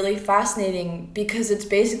polarity is really fascinating because it's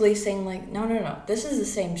basically saying, like, no, this is the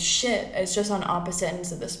same shit. It's just on opposite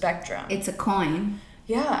ends of the spectrum. It's a coin.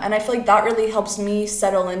 Yeah, and I feel like that really helps me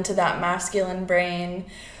settle into that masculine brain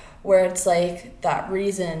where it's like that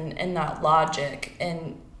reason and that logic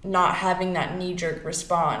and not having that knee-jerk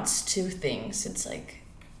response to things. It's like,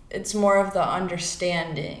 it's more of the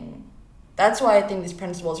understanding. That's why I think these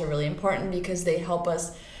principles are really important, because they help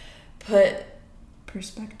us put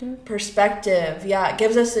perspective. Yeah, it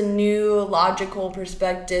gives us a new logical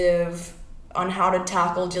perspective on how to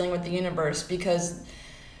tackle dealing with the universe, because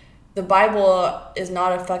the Bible is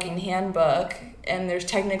not a fucking handbook, and there's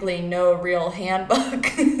technically no real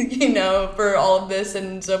handbook, you know, for all of this,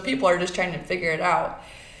 and so people are just trying to figure it out.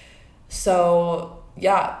 So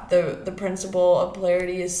yeah, the principle of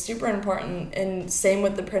polarity is super important, and same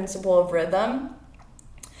with the principle of rhythm.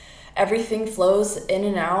 everything flows in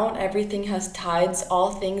and out, everything has tides,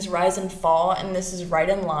 all things rise and fall, and this is right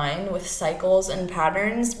in line with cycles and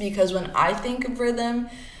patterns. Because when I think of rhythm,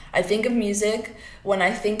 I think of music. When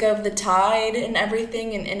I think of the tide and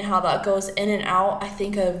everything and how that goes in and out, I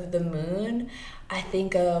think of the moon. I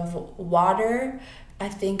think of water. I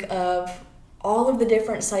think of all of the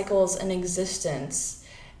different cycles in existence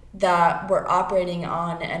that we're operating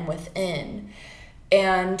on and within.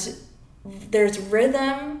 And there's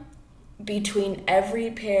rhythm between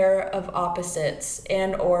every pair of opposites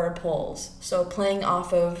and or poles. So playing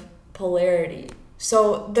off of polarity.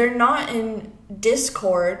 So they're not in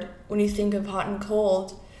discord when you think of hot and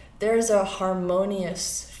cold. There's a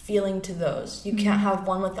harmonious feeling to those. You can't have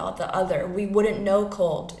one without the other. We wouldn't know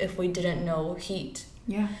cold if we didn't know heat.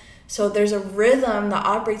 Yeah. So there's a rhythm that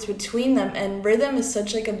operates between them, and rhythm is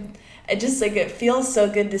such like it feels so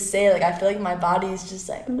good to say. Like I feel like my body is just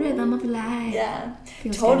like Rhythm of life. Yeah,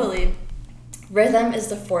 Feels totally. Good. Rhythm is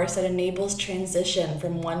the force that enables transition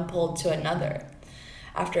from one pole to another.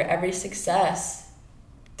 After every success,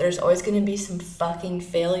 there's always going to be some fucking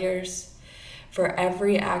failures. For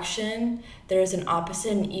every action, there's an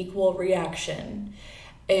opposite and equal reaction.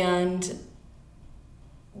 And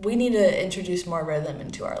we need to introduce more rhythm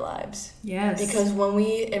into our lives. Yes. Because when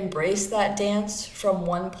we embrace that dance from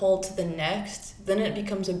one pole to the next, then it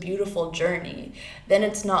becomes a beautiful journey. Then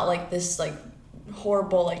it's not like this like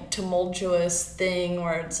horrible like tumultuous thing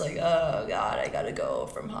where it's like, oh God, I gotta go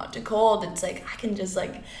from hot to cold. It's like I can just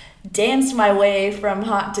like dance my way from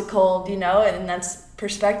hot to cold, you know, and that's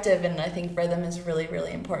perspective. And I think rhythm is really,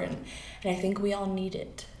 really important. And I think we all need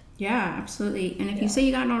it. Yeah, absolutely. And if you say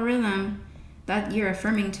you got no rhythm, that you're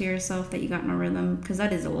affirming to yourself that you got no rhythm, because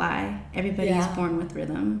that is a lie. Everybody is born with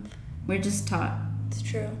rhythm. We're just taught it's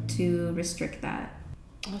true to restrict that.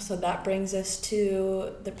 So that brings us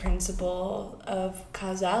to the principle of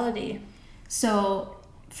causality. So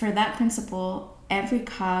for that principle, every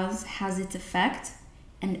cause has its effect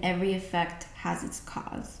and every effect has its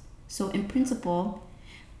cause. So in principle,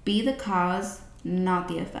 be the cause, not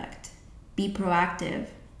the effect. Be proactive,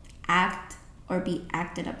 act or be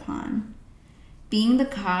acted upon. Being the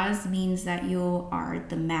cause means that you are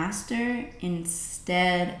the master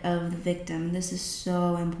instead of the victim. This is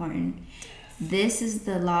so important. This is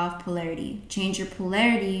the law of polarity. Change your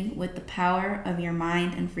polarity with the power of your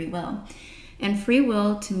mind and free will. And free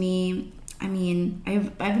will, to me, I mean,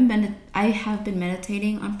 I have been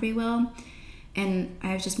meditating on free will, and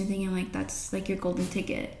I've just been thinking like that's like your golden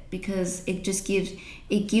ticket, because it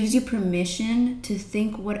gives you permission to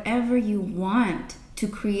think whatever you want, to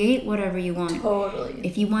create whatever you want. Totally.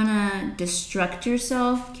 If you want to destruct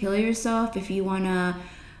yourself, kill yourself, if you want to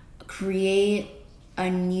create a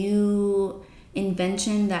new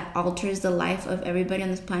invention that alters the life of everybody on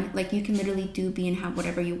this planet, like you can literally do, be, and have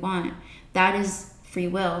whatever you want. That is free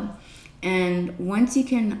will. And once you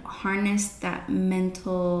can harness that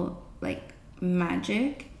mental like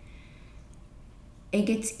magic, it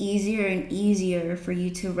gets easier and easier for you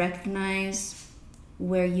to recognize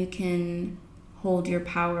where you can hold your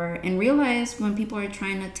power and realize when people are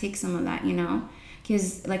trying to take some of that, you know,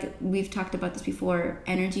 because like we've talked about this before,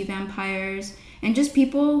 energy vampires and just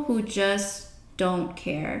people who just don't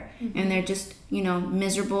care, and they're just, you know,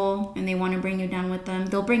 miserable and they want to bring you down with them.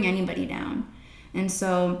 They'll bring anybody down. And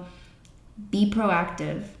so be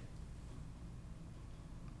proactive.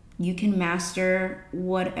 You can master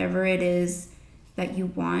whatever it is that you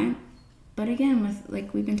want. But again, with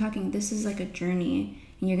like we've been talking, this is like a journey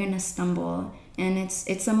and you're going to stumble, and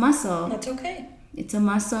it's a muscle. That's okay. It's a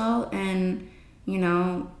muscle, and you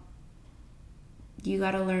know, you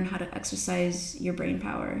got to learn how to exercise your brain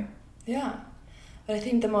power. Yeah. But I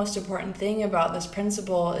think the most important thing about this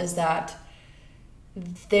principle is that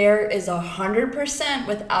there is 100%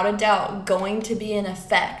 without a doubt going to be an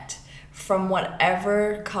effect from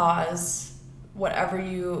whatever cause, whatever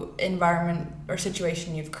environment or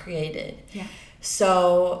situation you've created. Yeah.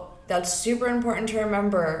 So that's super important to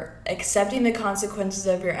remember. Accepting the consequences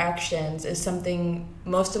of your actions is something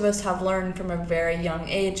most of us have learned from a very young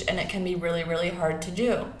age, and it can be really, really hard to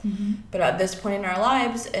do. Mm-hmm. But at this point in our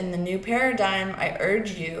lives, in the new paradigm, I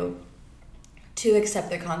urge you to accept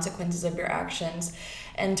the consequences of your actions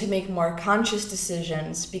and to make more conscious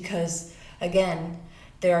decisions, because, again,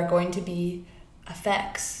 there are going to be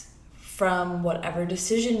effects from whatever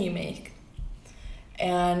decision you make.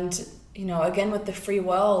 And you know, again, with the free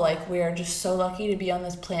will, like we are just so lucky to be on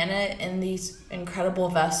this planet in these incredible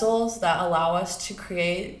vessels that allow us to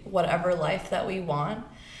create whatever life that we want.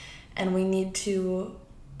 And we need to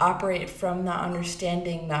operate from that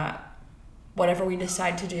understanding that whatever we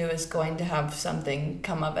decide to do is going to have something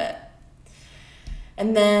come of it.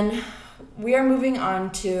 And then we are moving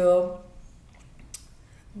on to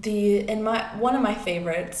one of my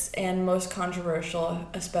favorites and most controversial,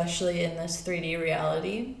 especially in this 3D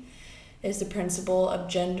reality, is the principle of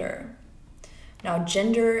gender. Now,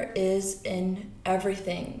 gender is in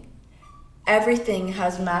everything. Everything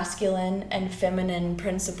has masculine and feminine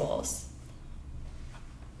principles.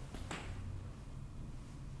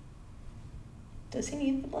 Does he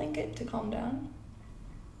need the blanket to calm down?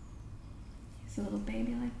 He's a little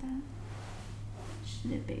baby like that. She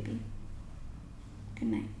did, baby. Good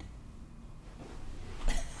night.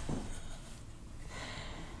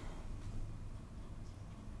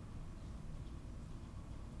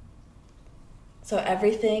 So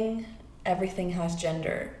everything has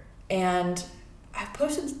gender. And I've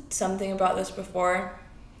posted something about this before,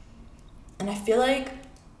 and I feel like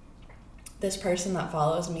this person that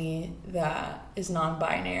follows me that is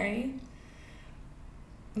non-binary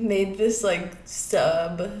made this like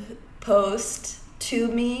sub post to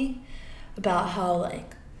me about how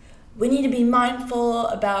like we need to be mindful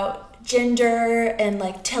about gender and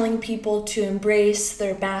like telling people to embrace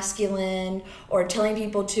their masculine or telling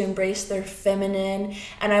people to embrace their feminine.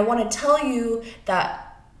 And I want to tell you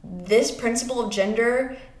that this principle of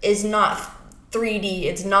gender is not 3D,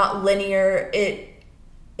 it's not linear, it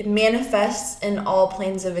manifests in all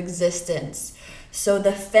planes of existence. So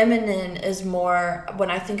the feminine is more,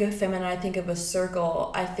 when I think of feminine, I think of a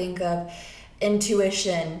circle, I think of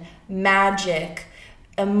intuition, magic,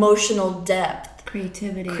 emotional depth,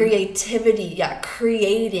 creativity,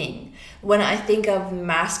 creating. When I think of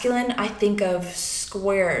masculine, I think of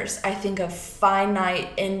squares, I think of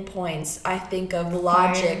finite endpoints, I think of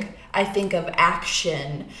logic, fire. I think of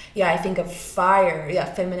action, I think of fire,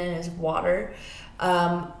 feminine is water.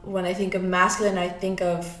 When I think of masculine, I think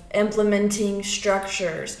of implementing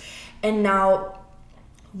structures. And now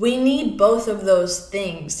we need both of those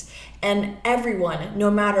things. And everyone,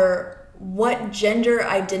 no matter what gender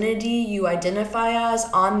identity you identify as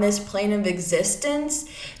on this plane of existence,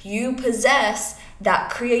 you possess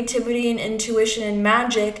that creativity and intuition and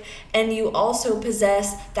magic, and you also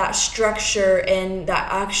possess that structure and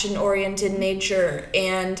that action-oriented nature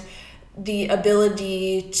and the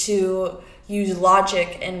ability to use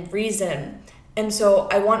logic and reason. And so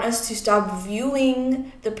I want us to stop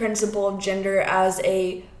viewing the principle of gender as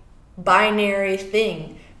a binary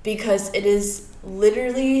thing, because it is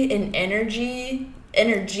literally an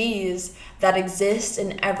energies that exist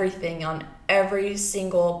in everything on every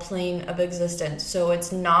single plane of existence. So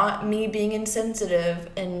it's not me being insensitive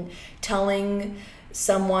and telling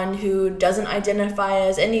someone who doesn't identify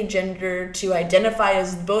as any gender to identify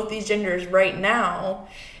as both these genders right now.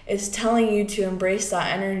 Is telling you to embrace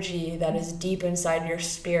that energy that is deep inside your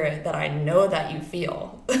spirit that I know that you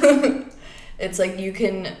feel. It's like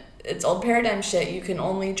it's old paradigm shit. You can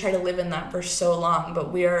only try to live in that for so long,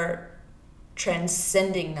 but we are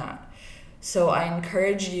transcending that. So I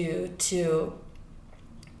encourage you to,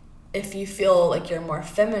 if you feel like you're more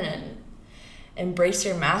feminine, embrace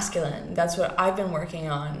your masculine. That's what I've been working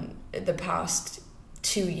on the past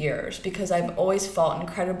 2 years, because I've always felt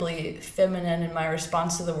incredibly feminine in my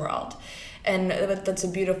response to the world. And that's a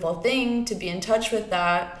beautiful thing to be in touch with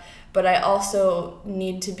that, but I also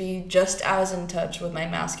need to be just as in touch with my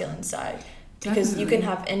masculine side. Because you can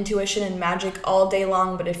have intuition and magic all day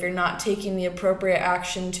long, but if you're not taking the appropriate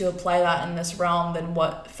action to apply that in this realm, then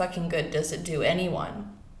what fucking good does it do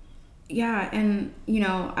anyone? Yeah, and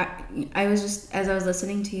I was just, as I was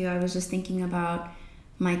listening to you, I was just thinking about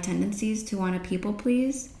my tendencies to want to people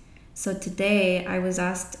please. So today I was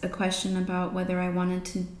asked a question about whether I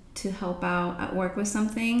wanted to help out at work with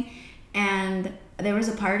something, and there was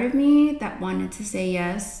a part of me that wanted to say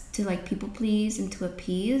yes to like people please and to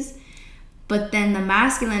appease, but then the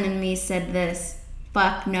masculine in me said this,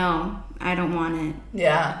 fuck no, I don't want it.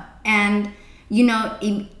 Yeah. And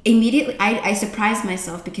immediately I surprised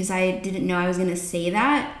myself because I didn't know I was gonna say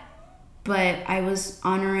that, but I was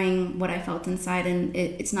honoring what I felt inside, and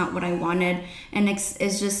it's not what I wanted. And it's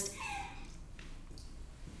just,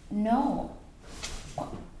 no.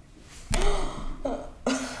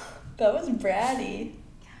 That was bratty.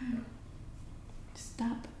 Yeah.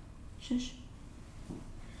 Stop. Shush.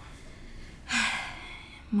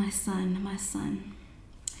 My son.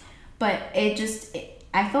 But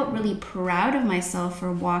I felt really proud of myself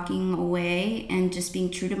for walking away and just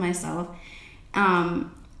being true to myself.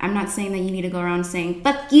 I'm not saying that you need to go around saying,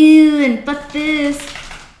 fuck you and fuck this,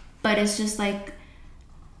 but it's just like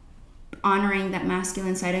honoring that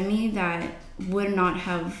masculine side of me that would not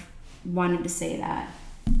have wanted to say that.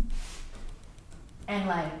 And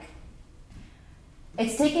like,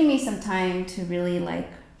 it's taken me some time to really like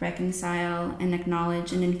reconcile and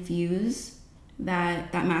acknowledge and infuse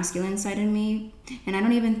that masculine side in me. And I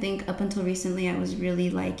don't even think up until recently I was really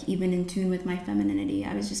like even in tune with my femininity.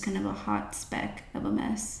 I was just kind of a hot speck of a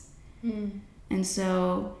mess. And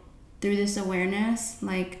so through this awareness,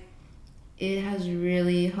 like, it has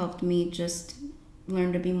really helped me just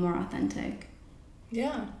learn to be more authentic.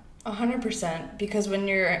 Yeah, 100%. Because when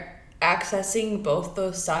you're accessing both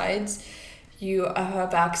those sides, you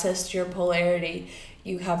have access to your polarity.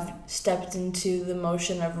 You have stepped into the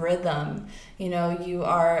motion of rhythm. You know, you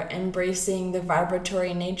are embracing the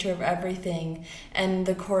vibratory nature of everything and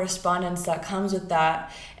the correspondence that comes with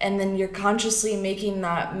that. And then you're consciously making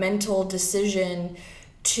that mental decision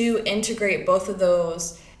to integrate both of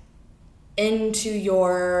those into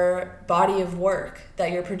your body of work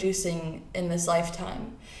that you're producing in this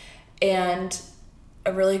lifetime. And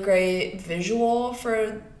a really great visual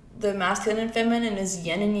for the masculine and feminine is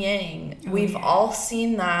yin and yang. We've all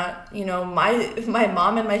seen that. You know, my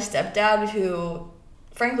mom and my stepdad, who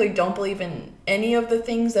frankly don't believe in any of the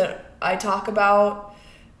things that I talk about,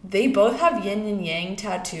 they both have yin and yang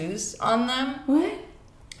tattoos on them. What?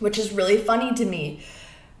 Which is really funny to me,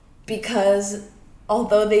 because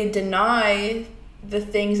although they deny the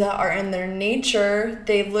things that are in their nature,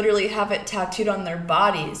 they literally have it tattooed on their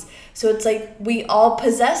bodies. So it's like we all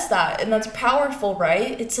possess that, and that's powerful,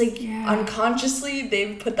 right? It's like unconsciously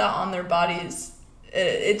they've put that on their bodies.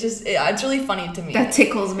 It's really funny to me. That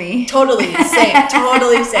tickles me. Totally same.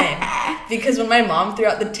 Totally same. Because when my mom threw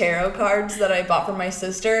out the tarot cards that I bought for my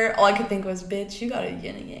sister, all I could think was, bitch, you got a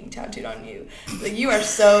yin and yang tattooed on you. Like, you're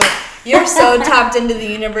so tapped into the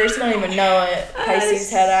universe, you don't even know it. Pisces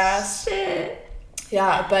head ass. Shit.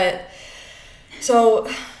 Yeah, but so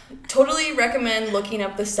totally recommend looking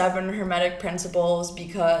up the 7 Hermetic principles,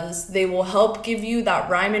 because they will help give you that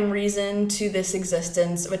rhyme and reason to this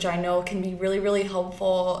existence, which I know can be really, really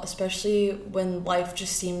helpful, especially when life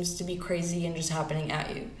just seems to be crazy and just happening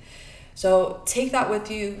at you. So take that with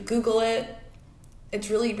you, Google it. It's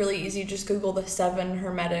really, really easy. Just Google the 7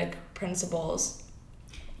 Hermetic principles.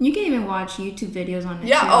 You can even watch YouTube videos on it.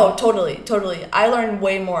 Yeah, too. oh, totally. I learn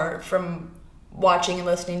way more from watching and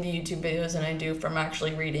listening to YouTube videos than I do from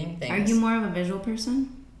actually reading things. Are you more of a visual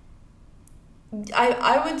person?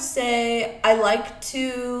 I would say I like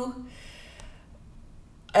to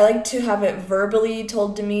have it verbally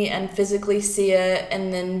told to me and physically see it,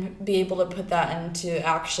 and then be able to put that into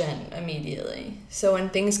action immediately. So when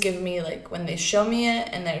things give me, like, when they show me it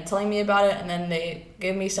and they're telling me about it and then they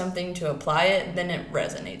give me something to apply it, then it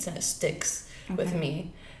resonates and it sticks with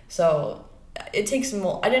me. So it takes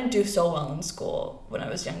more. I didn't do so well in school when I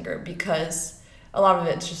was younger because a lot of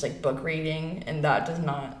it's just like book reading, and that does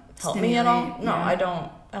not help me at all. No, yeah. I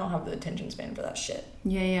don't have the attention span for that shit.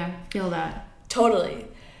 Yeah, feel that. Totally.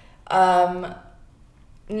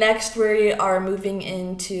 Next we are moving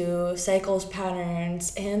into cycles,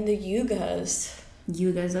 patterns, and the yugas.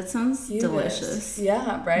 Yugas, that sounds delicious.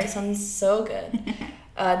 Yeah, right? Sounds so good.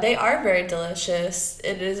 They are very delicious.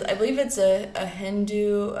 It is, I believe it's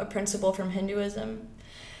a principle from Hinduism.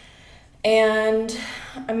 And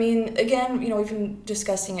I mean, again, we've been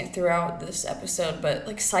discussing it throughout this episode, but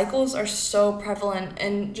like cycles are so prevalent.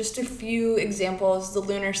 And just a few examples, the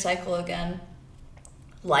lunar cycle again.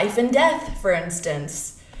 Life and death, for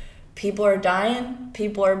instance. People are dying,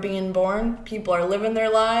 people are being born, people are living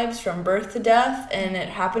their lives from birth to death, and it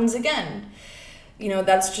happens again.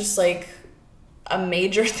 That's just like a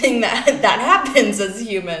major thing that happens as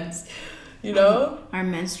humans, Our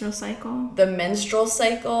menstrual cycle? The menstrual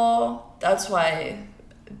cycle, that's why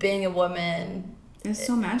being a woman... It's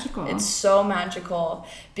so magical. It's so magical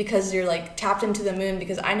because you're like tapped into the moon,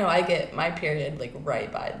 because I know I get my period like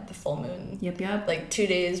right by the full moon. Yep. Like 2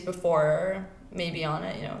 days before, maybe on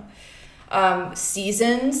it,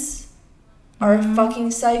 Seasons are a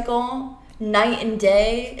fucking cycle. Night and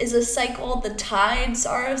day is a cycle. The tides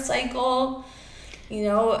are a cycle.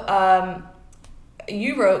 You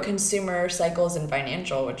wrote consumer cycles and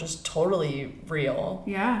financial, which is totally real.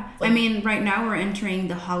 Yeah. Right now we're entering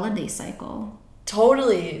the holiday cycle.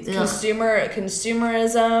 Totally.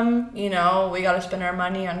 Consumerism, we got to spend our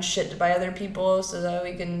money on shit by other people so that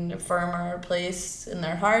we can affirm our place in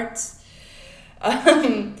their hearts.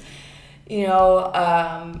 The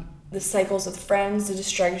cycles with friends,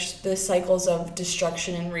 the cycles of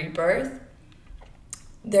destruction and rebirth.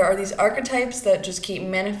 There are these archetypes that just keep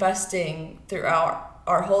manifesting throughout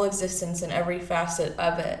our whole existence in every facet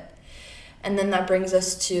of it. And then that brings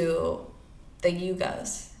us to the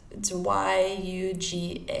yugas. It's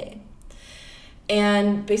YUGA.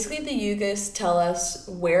 And basically the yugas tell us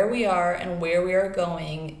where we are and where we are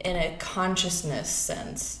going in a consciousness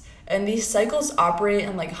sense. And these cycles operate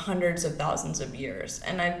in like hundreds of thousands of years.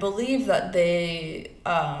 And I believe that they,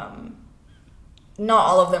 not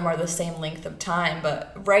all of them are the same length of time,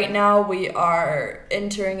 but right now we are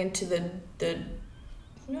entering into the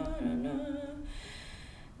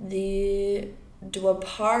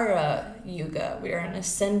Dwapara Yuga. We are in an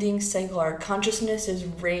ascending cycle. Our consciousness is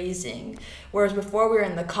raising. Whereas before we were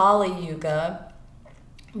in the Kali Yuga,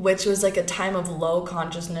 which was like a time of low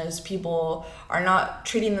consciousness. People are not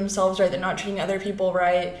treating themselves right. They're not treating other people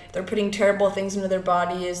right. They're putting terrible things into their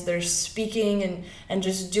bodies. They're speaking and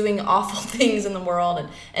just doing awful things in the world.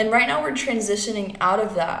 And right now we're transitioning out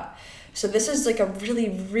of that. So this is like a really,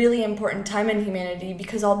 really important time in humanity,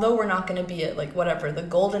 because although we're not going to be at like whatever, the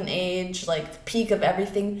golden age, like peak of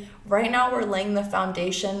everything, right now we're laying the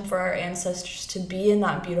foundation for our ancestors to be in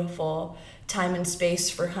that beautiful time and space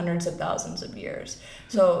for hundreds of thousands of years.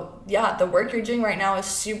 So yeah, the work you're doing right now is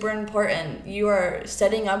super important. You are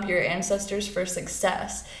setting up your ancestors for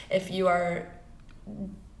success if you are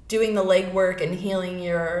doing the legwork and healing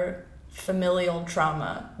your familial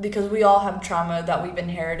trauma, because we all have trauma that we've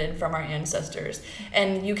inherited from our ancestors,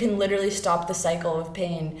 and you can literally stop the cycle of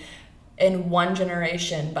pain in one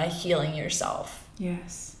generation by healing yourself.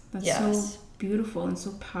 Yes, that's so beautiful and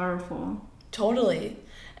so powerful. Totally.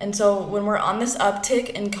 And so when we're on this uptick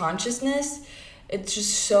in consciousness, it's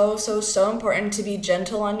just so important to be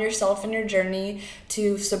gentle on yourself and your journey,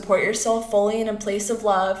 to support yourself fully in a place of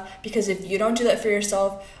love, because if you don't do that for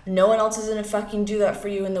yourself, no one else is going to fucking do that for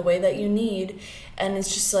you in the way that you need. And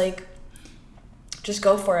it's just like, just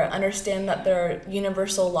go for it. Understand that there are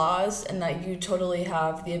universal laws and that you totally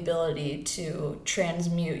have the ability to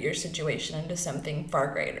transmute your situation into something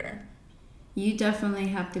far greater. You definitely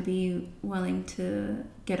have to be willing to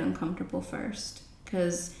get uncomfortable first,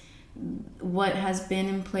 because what has been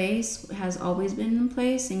in place has always been in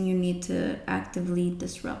place, and you need to actively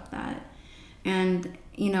disrupt that. And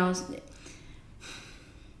you got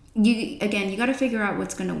to figure out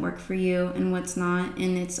what's going to work for you and what's not,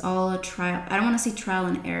 and it's all a trial. I don't want to say trial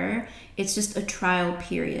and error, it's just a trial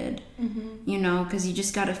period. Because you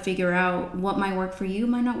just got to figure out what might work for you,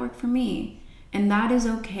 might not work for me, and that is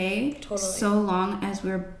okay. Totally. So long as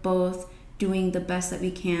we're both doing the best that we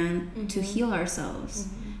can to heal ourselves.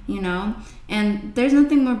 And there's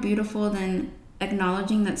nothing more beautiful than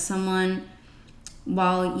acknowledging that someone,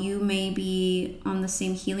 while you may be on the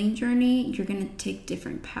same healing journey, you're going to take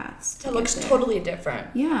different paths. It looks totally different.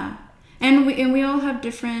 Yeah. And we all have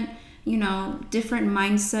different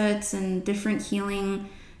mindsets and different healing,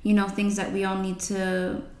 things that we all need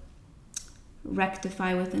to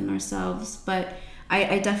rectify within ourselves. But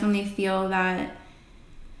I definitely feel that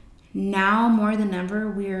now more than ever,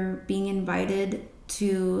 we're being invited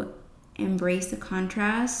to embrace the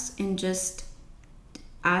contrast and just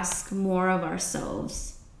ask more of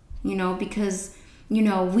ourselves, because,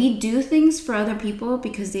 we do things for other people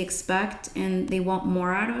because they expect and they want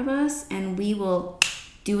more out of us, and we will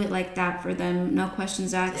do it like that for them, no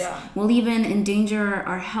questions asked. Yeah. We'll even endanger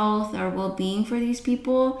our health, our well-being for these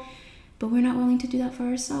people, but we're not willing to do that for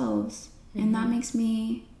ourselves. And that makes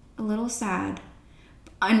me a little sad.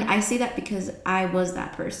 And I say that because I was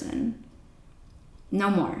that person.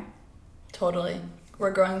 No more. Totally.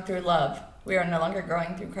 We're growing through love. We are no longer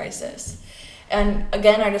growing through crisis. And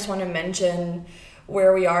again, I just want to mention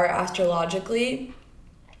where we are astrologically.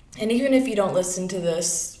 And even if you don't listen to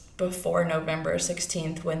this before November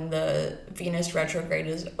 16th, when the Venus retrograde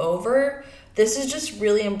is over, this is just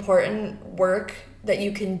really important work that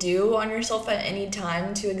you can do on yourself at any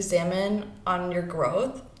time to examine your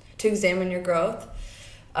growth.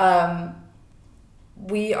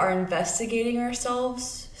 We are investigating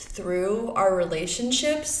ourselves through our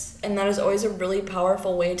relationships, and that is always a really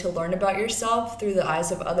powerful way to learn about yourself, through the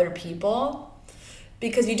eyes of other people,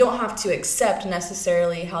 because you don't have to accept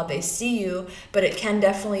necessarily how they see you, but it can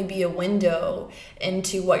definitely be a window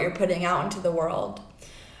into what you're putting out into the world.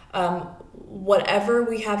 Whatever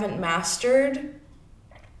we haven't mastered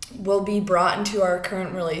will be brought into our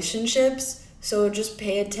current relationships, so just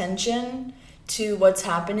pay attention to what's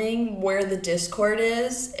happening, where the discord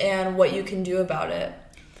is, and what you can do about it.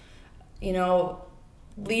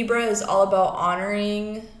 Libra is all about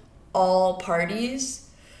honoring all parties.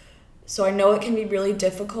 So I know it can be really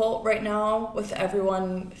difficult right now with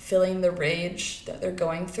everyone feeling the rage that they're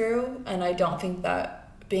going through. And I don't think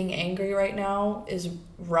that being angry right now is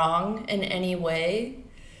wrong in any way.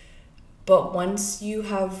 But once you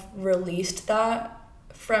have released that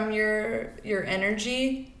from your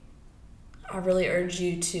energy, I really urge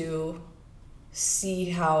you to see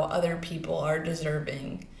how other people are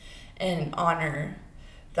deserving and honor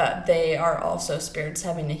that they are also spirits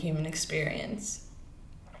having a human experience.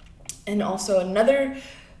 And also another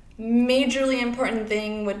majorly important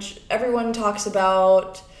thing, which everyone talks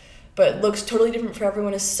about, but looks totally different for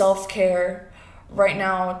everyone, is self-care. Right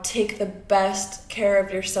now, take the best care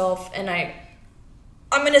of yourself. And I'm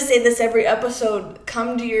going to say this every episode,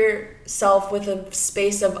 come to yourself with a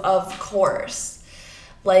space of course.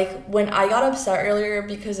 Like, when I got upset earlier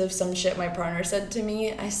because of some shit my partner said to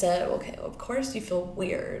me, I said, okay, of course you feel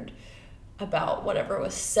weird about whatever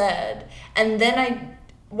was said. And then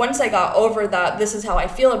once I got over that, this is how I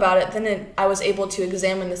feel about it, then I was able to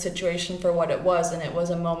examine the situation for what it was, and it was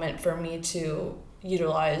a moment for me to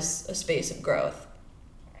utilize a space of growth.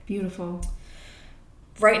 Beautiful.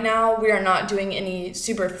 Right now, we are not doing any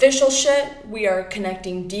superficial shit. We are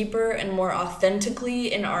connecting deeper and more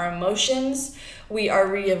authentically in our emotions. We are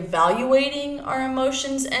reevaluating our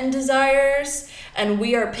emotions and desires, and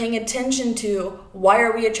we are paying attention to why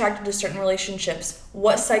are we attracted to certain relationships?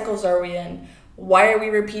 What cycles are we in? Why are we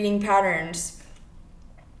repeating patterns?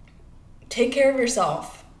 Take care of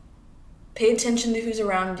yourself. Pay attention to who's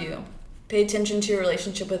around you. Pay attention to your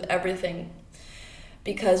relationship with everything.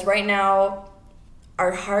 Because right now,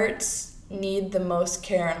 our hearts need the most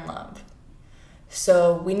care and love.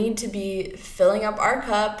 So we need to be filling up our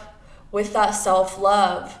cup with that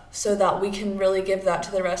self-love so that we can really give that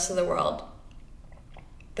to the rest of the world.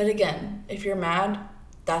 But again, if you're mad,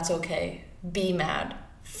 that's okay. Be mad.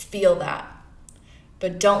 Feel that.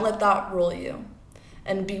 But don't let that rule you.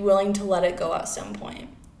 And be willing to let it go at some point.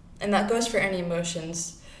 And that goes for any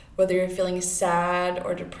emotions, whether you're feeling sad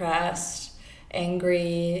or depressed,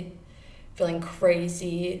 angry, feeling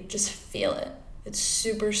crazy, just feel it. It's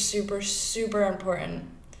super, super, super important.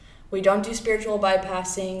 We don't do spiritual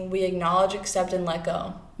bypassing. We acknowledge, accept, and let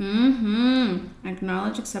go.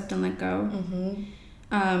 Acknowledge, accept, and let go.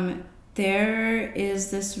 There is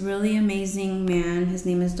this really amazing man. His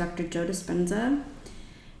name is Dr. Joe Dispenza.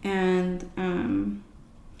 And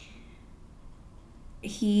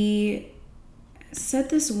he said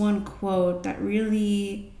this one quote that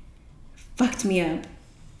really fucked me up.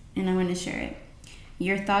 And I'm going to share it.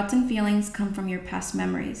 Your thoughts and feelings come from your past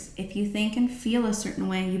memories. If you think and feel a certain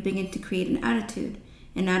way, you begin to create an attitude.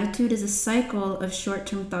 An attitude is a cycle of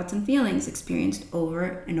short-term thoughts and feelings experienced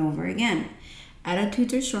over and over again.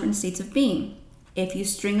 Attitudes are shortened states of being. If you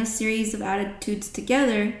string a series of attitudes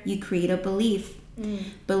together, you create a belief.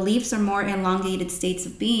 Beliefs are more elongated states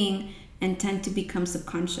of being and tend to become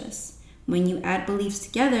subconscious. When you add beliefs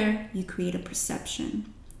together, you create a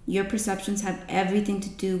perception. Your perceptions have everything to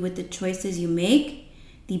do with the choices you make,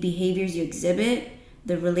 the behaviors you exhibit,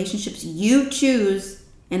 the relationships you choose,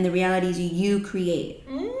 and the realities you create.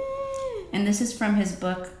 And this is from his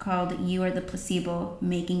book called You Are the Placebo,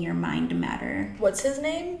 Making Your Mind Matter. What's his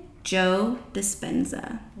name? Joe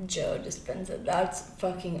Dispenza. Joe Dispenza. That's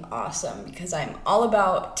fucking awesome, because I'm all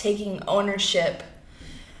about taking ownership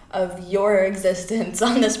of your existence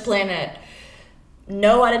on this planet.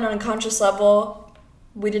 No, at an unconscious level,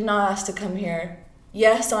 we did not ask to come here.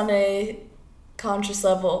 Yes, on a conscious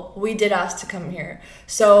level, we did ask to come here.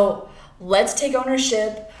 So let's take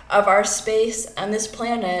ownership of our space and this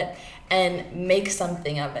planet and make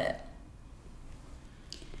something of it.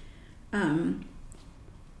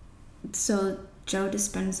 So Joe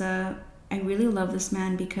Dispenza, I really love this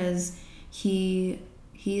man because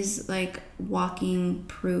he's like walking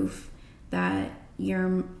proof that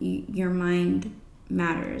your mind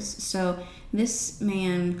matters. So this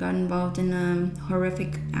man got involved in a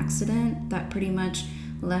horrific accident that pretty much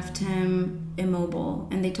left him immobile,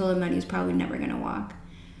 and they told him that he was probably never gonna walk.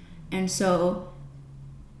 And so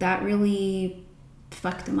that really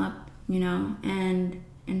fucked him up, you know, and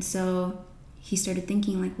so he started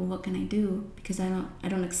thinking like, well, what can I do? Because I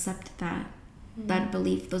don't accept that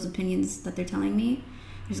belief, those opinions that they're telling me.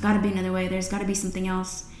 There's got to be another way. There's got to be something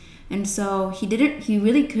else. And so he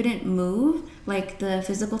really couldn't move. Like, the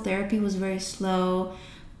physical therapy was very slow,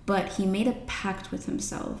 but he made a pact with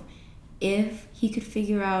himself. If he could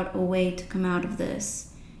figure out a way to come out of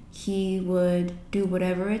this, he would do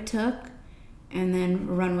whatever it took and then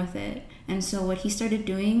run with it. And so what he started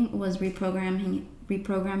doing was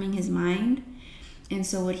reprogramming his mind. And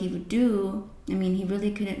so what he would do, I mean, he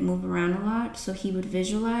really couldn't move around a lot, so he would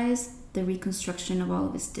visualize the reconstruction of all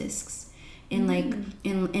of his discs. In like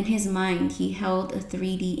in his mind, he held a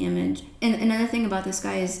 3D image. And another thing about this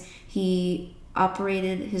guy is he had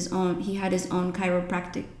his own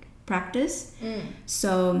chiropractic practice.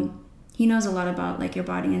 So he knows a lot about like your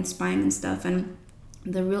body and spine and stuff. And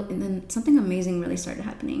then something amazing really started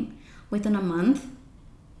happening. Within a month,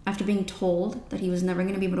 after being told that he was never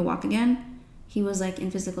going to be able to walk again, he was like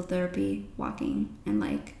in physical therapy walking and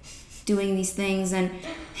like doing these things, and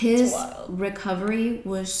his wild. recovery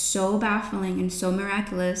was so baffling and so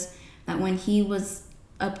miraculous that when he was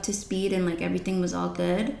up to speed and like everything was all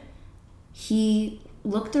good, he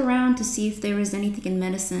looked around to see if there was anything in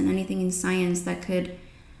medicine, anything in science that could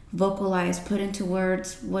vocalize, put into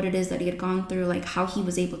words what it is that he had gone through, like how he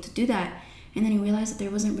was able to do that. And then he realized that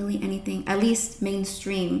there wasn't really anything, at least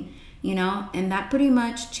mainstream, you know, and that pretty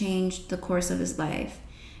much changed the course of his life.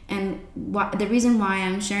 And the reason why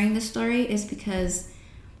I'm sharing this story is because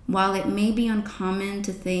while it may be uncommon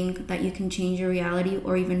to think that you can change your reality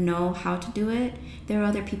or even know how to do it, there are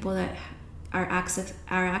other people that are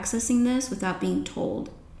accessing this without being told.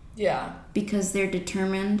 Yeah. Because they're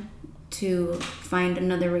determined to find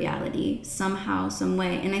another reality somehow, some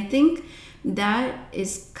way. And I think that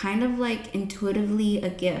is kind of like intuitively a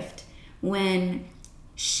gift. When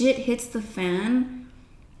shit hits the fan,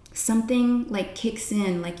 something like kicks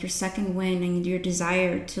in, like your second wind and your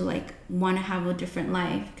desire to like want to have a different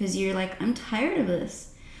life, because you're like, I'm tired of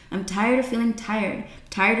this. I'm tired of feeling tired. I'm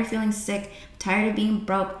tired of feeling sick. I'm tired of being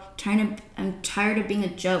broke. I'm tired of being a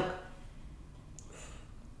joke.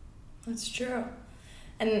 That's true.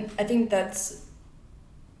 And I think that's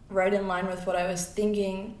right in line with what I was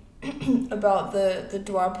thinking about the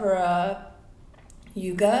Dwapara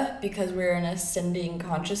Yuga, because we're in ascending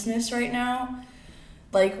consciousness right now.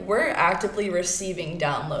 Like, we're actively receiving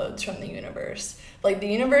downloads from the universe. Like, the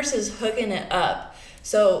universe is hooking it up.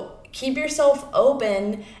 So keep yourself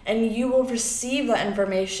open and you will receive that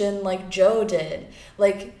information like Joe did.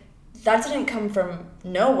 Like, that didn't come from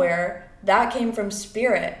nowhere. That came from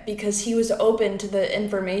spirit, because he was open to the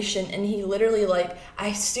information, and he literally, like,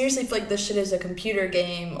 I seriously feel like this shit is a computer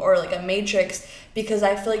game or like a matrix, because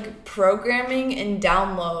I feel like programming and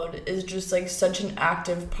download is just like such an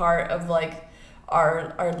active part of like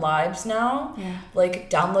our lives now. Yeah.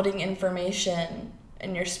 Like downloading information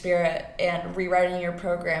in your spirit and rewriting your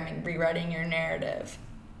programming, rewriting your narrative.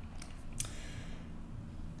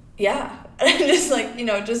 Yeah. Just like, you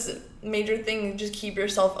know, just major thing, just keep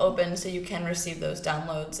yourself open so you can receive those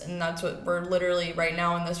downloads. And that's what we're literally right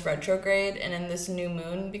now in this retrograde and in this new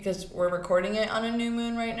moon, because we're recording it on a new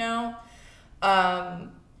moon right now.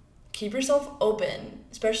 Keep yourself open,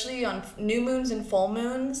 especially on new moons and full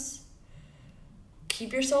moons.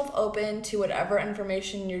 Keep yourself open to whatever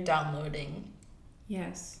information you're downloading.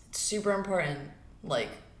 Yes. It's super important. Like,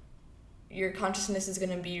 your consciousness is going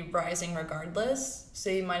to be rising regardless, so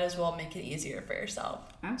you might as well make it easier for yourself.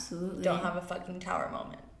 Absolutely. Don't have a fucking tower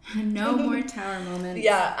moment. No more tower moments.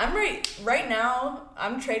 Yeah, I'm right now,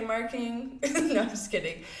 I'm trademarking. No, I'm just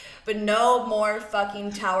kidding. But no more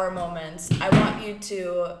fucking tower moments. I want you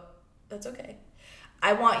to, that's okay.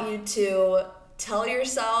 I want you to tell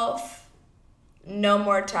yourself, no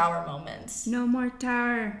more tower moments. No more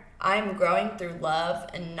tower. I'm growing through love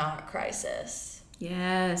and not crisis.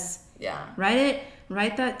 Yes. Yeah.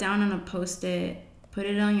 Write that down on a Post-it. Put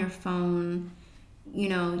it on your phone. You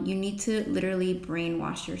know, you need to literally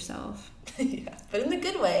brainwash yourself. Yeah, but in a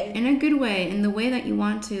good way. In a good way, in the way that you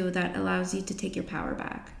want to, that allows you to take your power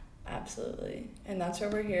back. Absolutely. And that's why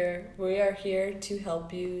we're here. We are here to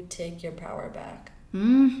help you take your power back.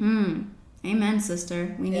 Mm-hmm. Amen,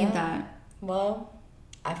 sister. We need that. Well,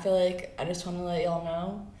 I feel like I just want to let y'all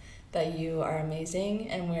know that you are amazing,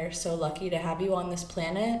 and we're so lucky to have you on this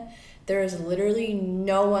planet. There is literally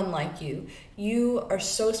no one like you. You are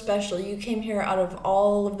so special. You came here out of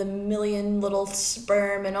all of the million little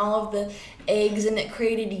sperm and all of the eggs, and it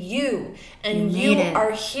created you. And you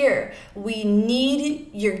are here. We need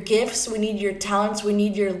your gifts. We need your talents. We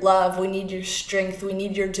need your love. We need your strength. We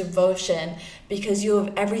need your devotion, because you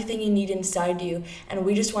have everything you need inside you. And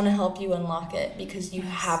we just want to help you unlock it, because you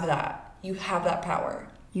have that. You have that power.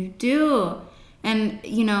 You do. And,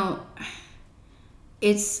 you know,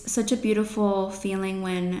 it's such a beautiful feeling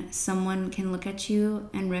when someone can look at you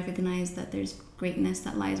and recognize that there's greatness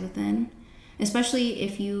that lies within, especially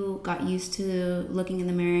if you got used to looking in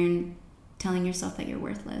the mirror and telling yourself that you're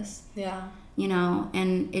worthless. Yeah. You know,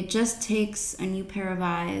 and it just takes a new pair of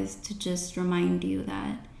eyes to just remind you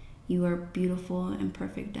that you are beautiful and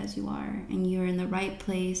perfect as you are, and you're in the right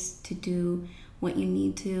place to do what you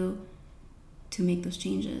need to make those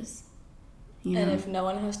changes. You know? And if no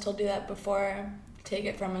one has told you that before, take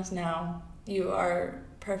it from us now. You are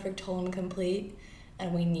perfect, whole, and complete,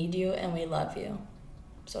 and we need you and we love you.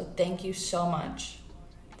 So thank you so much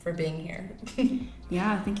for being here.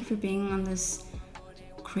 Yeah, thank you for being on this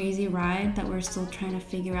crazy ride that we're still trying to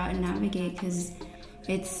figure out and navigate, because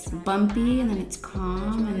it's bumpy and then it's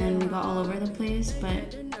calm and then we go all over the place,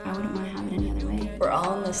 but I wouldn't want to have it any other way. We're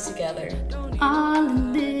all in this together. All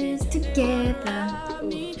in this together.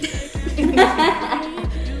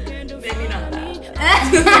 Maybe not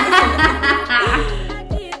that.